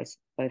understands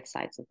both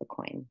sides of the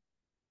coin.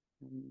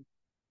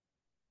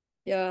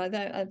 Yeah,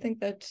 I think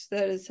that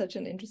is such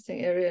an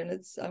interesting area, and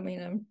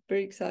I'm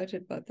very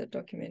excited about that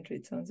documentary.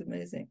 It sounds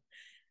amazing.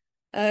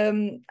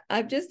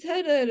 I've just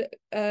had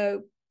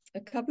a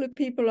couple of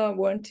people are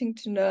wanting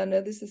to know. I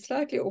know this is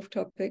slightly off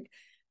topic,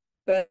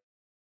 but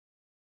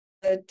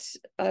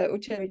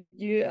Uche,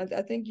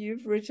 I think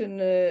you've written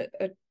a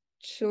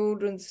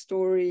children's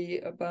story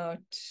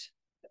about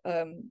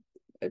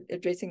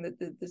addressing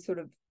the sort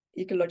of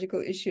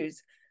ecological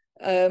issues.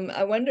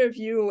 I wonder if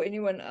you or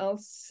anyone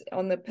else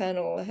on the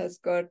panel has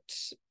got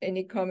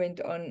any comment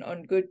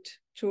on good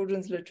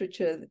children's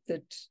literature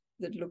that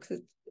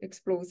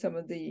explores some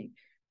of the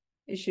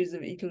issues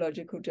of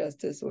ecological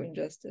justice or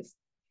injustice.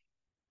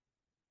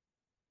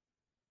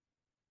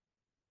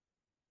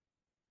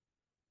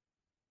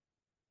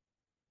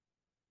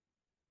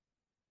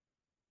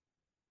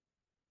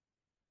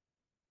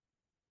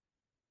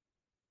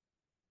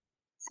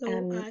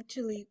 So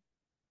actually,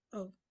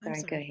 oh, I'm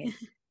sorry.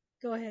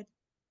 Go ahead.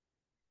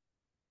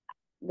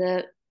 Go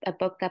ahead. A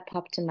book that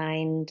popped to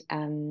mind,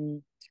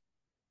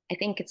 I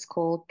think it's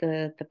called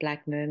The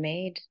Black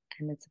Mermaid,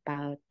 and it's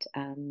about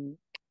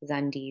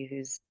Zandi,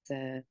 who's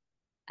a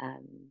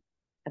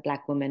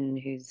Black woman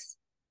who's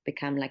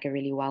become like a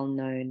really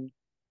well-known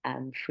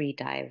free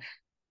diver.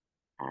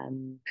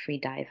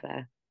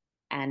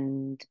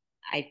 And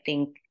I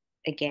think,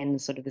 again,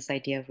 sort of this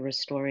idea of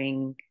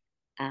restoring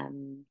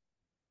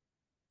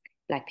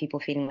Black people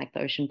feeling like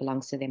the ocean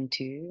belongs to them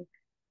too,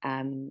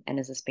 and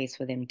is a space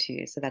for them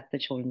too. So that's the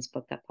children's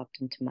book that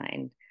popped into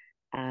mind.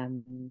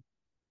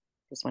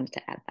 Just wanted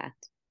to add that.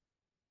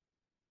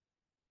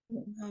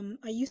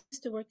 I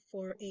used to work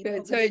for a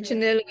Good. Sorry,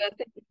 Chinelo, I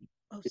think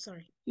oh,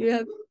 sorry. you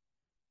have,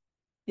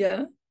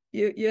 yeah,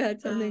 you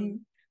had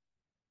something.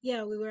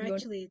 Yeah, we were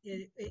actually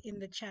in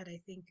the chat. I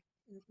think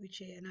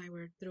Uche and I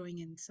were throwing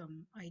in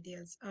some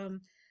ideas.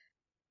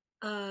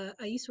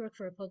 I used to work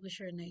for a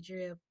publisher in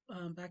Nigeria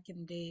back in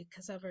the day,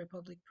 Cassava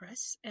Republic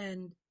Press,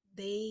 and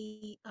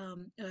they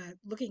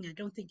looking, I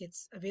don't think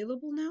it's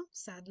available now,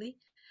 sadly,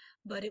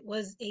 but it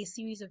was a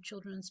series of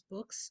children's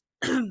books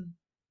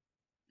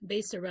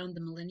based around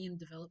the Millennium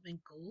Development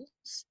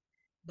Goals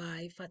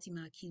by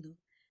Fatima Akilu.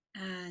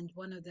 And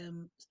one of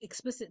them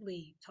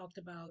explicitly talked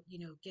about,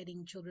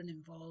 getting children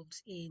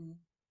involved in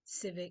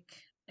civic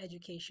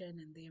education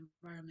and the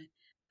environment.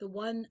 The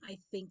one I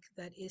think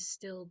that is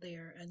still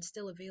there and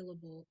still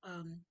available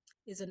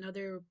is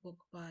another book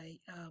by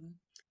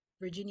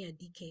Virginia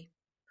Dike,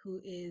 who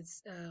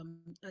is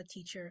a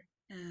teacher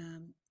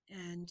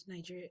and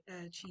Nigeria.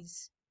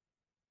 She's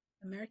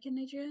American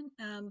Nigerian.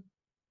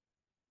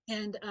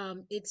 And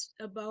it's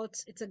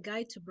a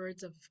guide to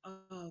birds of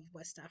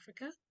West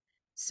Africa.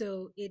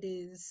 So it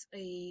is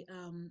a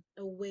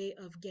way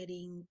of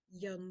getting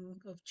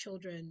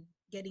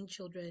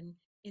children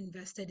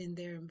invested in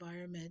their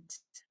environment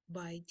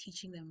by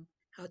teaching them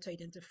how to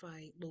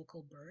identify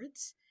local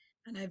birds.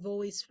 And I've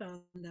always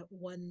found that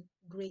one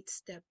great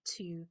step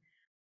to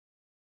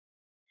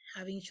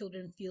having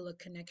children feel a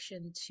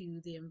connection to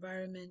the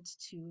environment,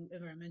 to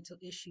environmental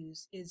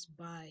issues, is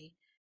by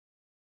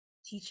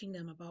teaching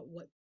them about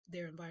what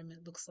their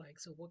environment looks like.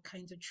 So what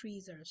kinds of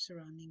trees are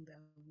surrounding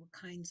them, what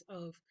kinds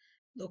of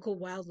local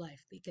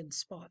wildlife they can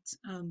spot.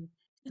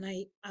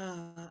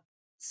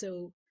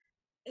 So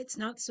it's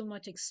not so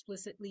much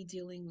explicitly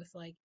dealing with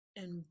like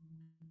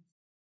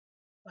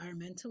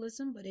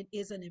environmentalism, but it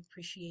is an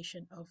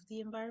appreciation of the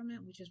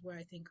environment, which is where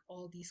I think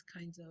all these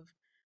kinds of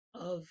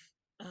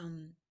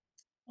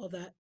all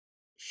that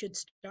should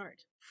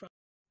start from.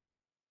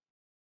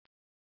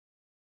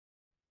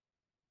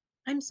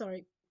 I'm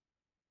sorry.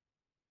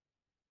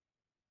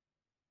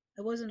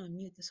 I wasn't on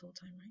mute this whole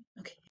time, right?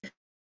 Okay.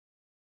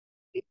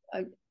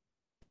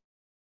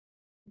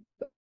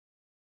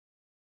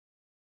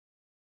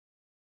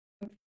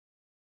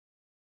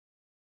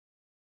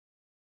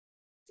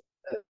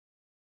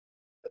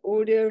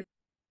 Audio.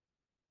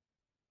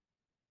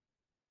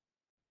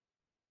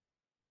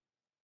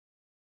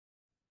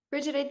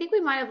 Bridget, I think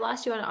we might have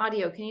lost you on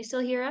audio. Can you still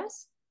hear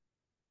us?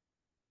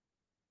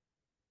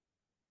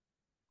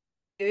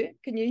 Can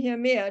you hear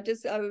me? I'm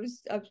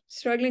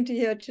struggling to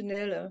hear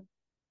Chinelo.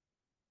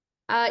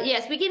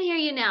 Yes, we can hear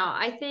you now.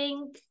 I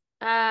think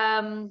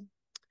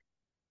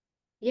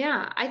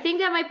yeah, I think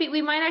that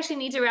we might actually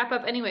need to wrap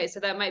up anyway, so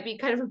that might be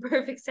kind of a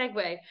perfect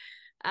segue.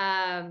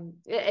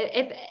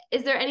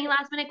 Is there any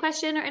last minute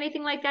question or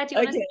anything like that? Do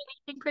you want to say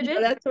anything, Bridget?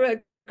 No, that's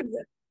right.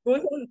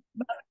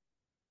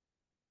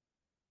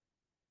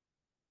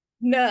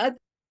 No, I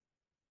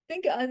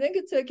think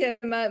it's okay.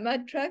 My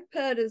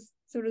trackpad is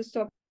sort of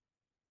stopped.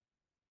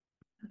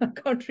 I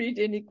can't read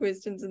any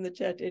questions in the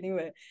chat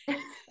anyway.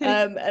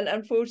 And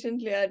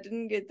unfortunately, I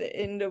didn't get the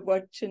end of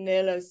what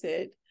Chinelo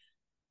said.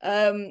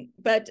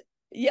 But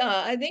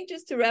yeah, I think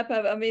just to wrap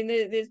up, I mean,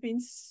 there's been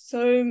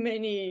so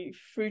many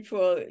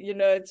fruitful,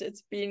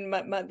 it's been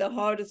the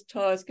hardest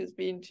task has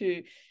been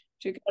to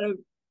kind of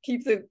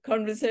keep the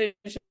conversation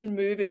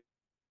moving,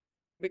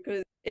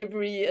 because at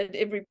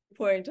every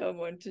point I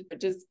want to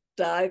just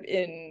dive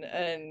in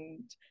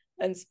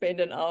and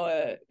spend an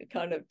hour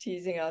kind of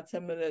teasing out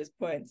some of those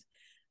points.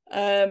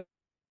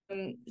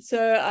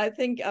 So I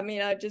think,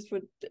 I just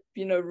would,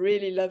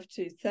 really love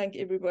to thank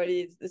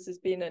everybody. This has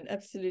been an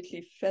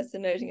absolutely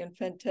fascinating and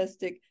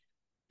fantastic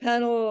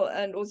panel.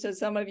 And also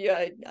some of you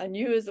I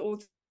knew as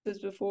authors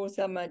before,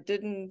 some I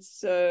didn't.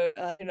 So,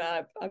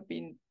 I've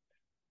been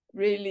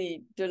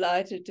really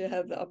delighted to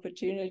have the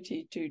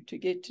opportunity to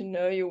get to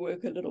know your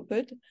work a little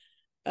bit.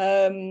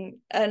 And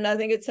I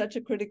think it's such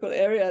a critical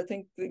area. I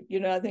think,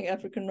 I think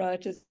African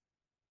writers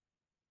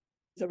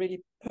are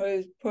really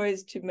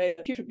poised to make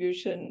a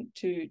contribution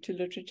to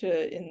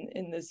literature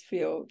in this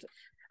field.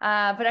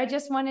 But I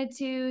just wanted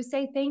to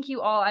say thank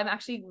you all. I'm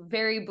actually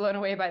very blown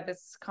away by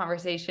this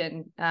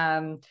conversation.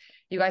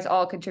 You guys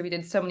all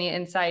contributed so many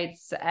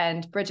insights.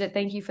 And Bridget,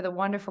 thank you for the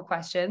wonderful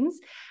questions.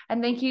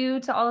 And thank you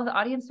to all of the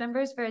audience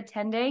members for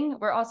attending.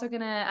 We're also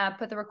going to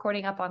put the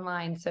recording up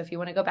online. So if you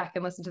want to go back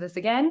and listen to this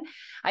again,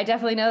 I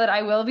definitely know that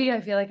I will be. I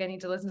feel like I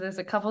need to listen to this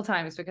a couple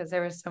times because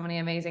there were so many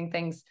amazing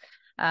things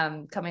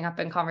coming up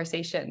in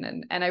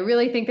conversation. And I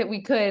really think that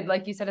we could,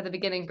 like you said at the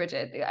beginning,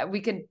 Bridget,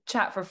 we could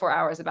chat for 4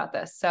 hours about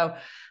this. So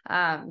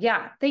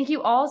yeah, thank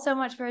you all so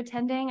much for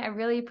attending. I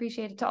really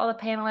appreciate it. To all the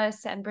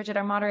panelists and Bridget,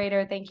 our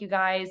moderator, thank you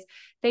guys.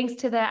 Thanks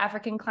to the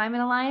African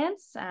Climate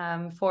Alliance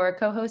for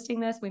co-hosting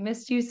this. We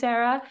missed you,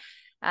 Sarah.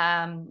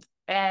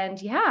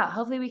 And yeah,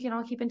 hopefully we can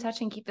all keep in touch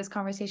and keep this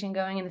conversation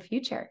going in the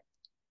future.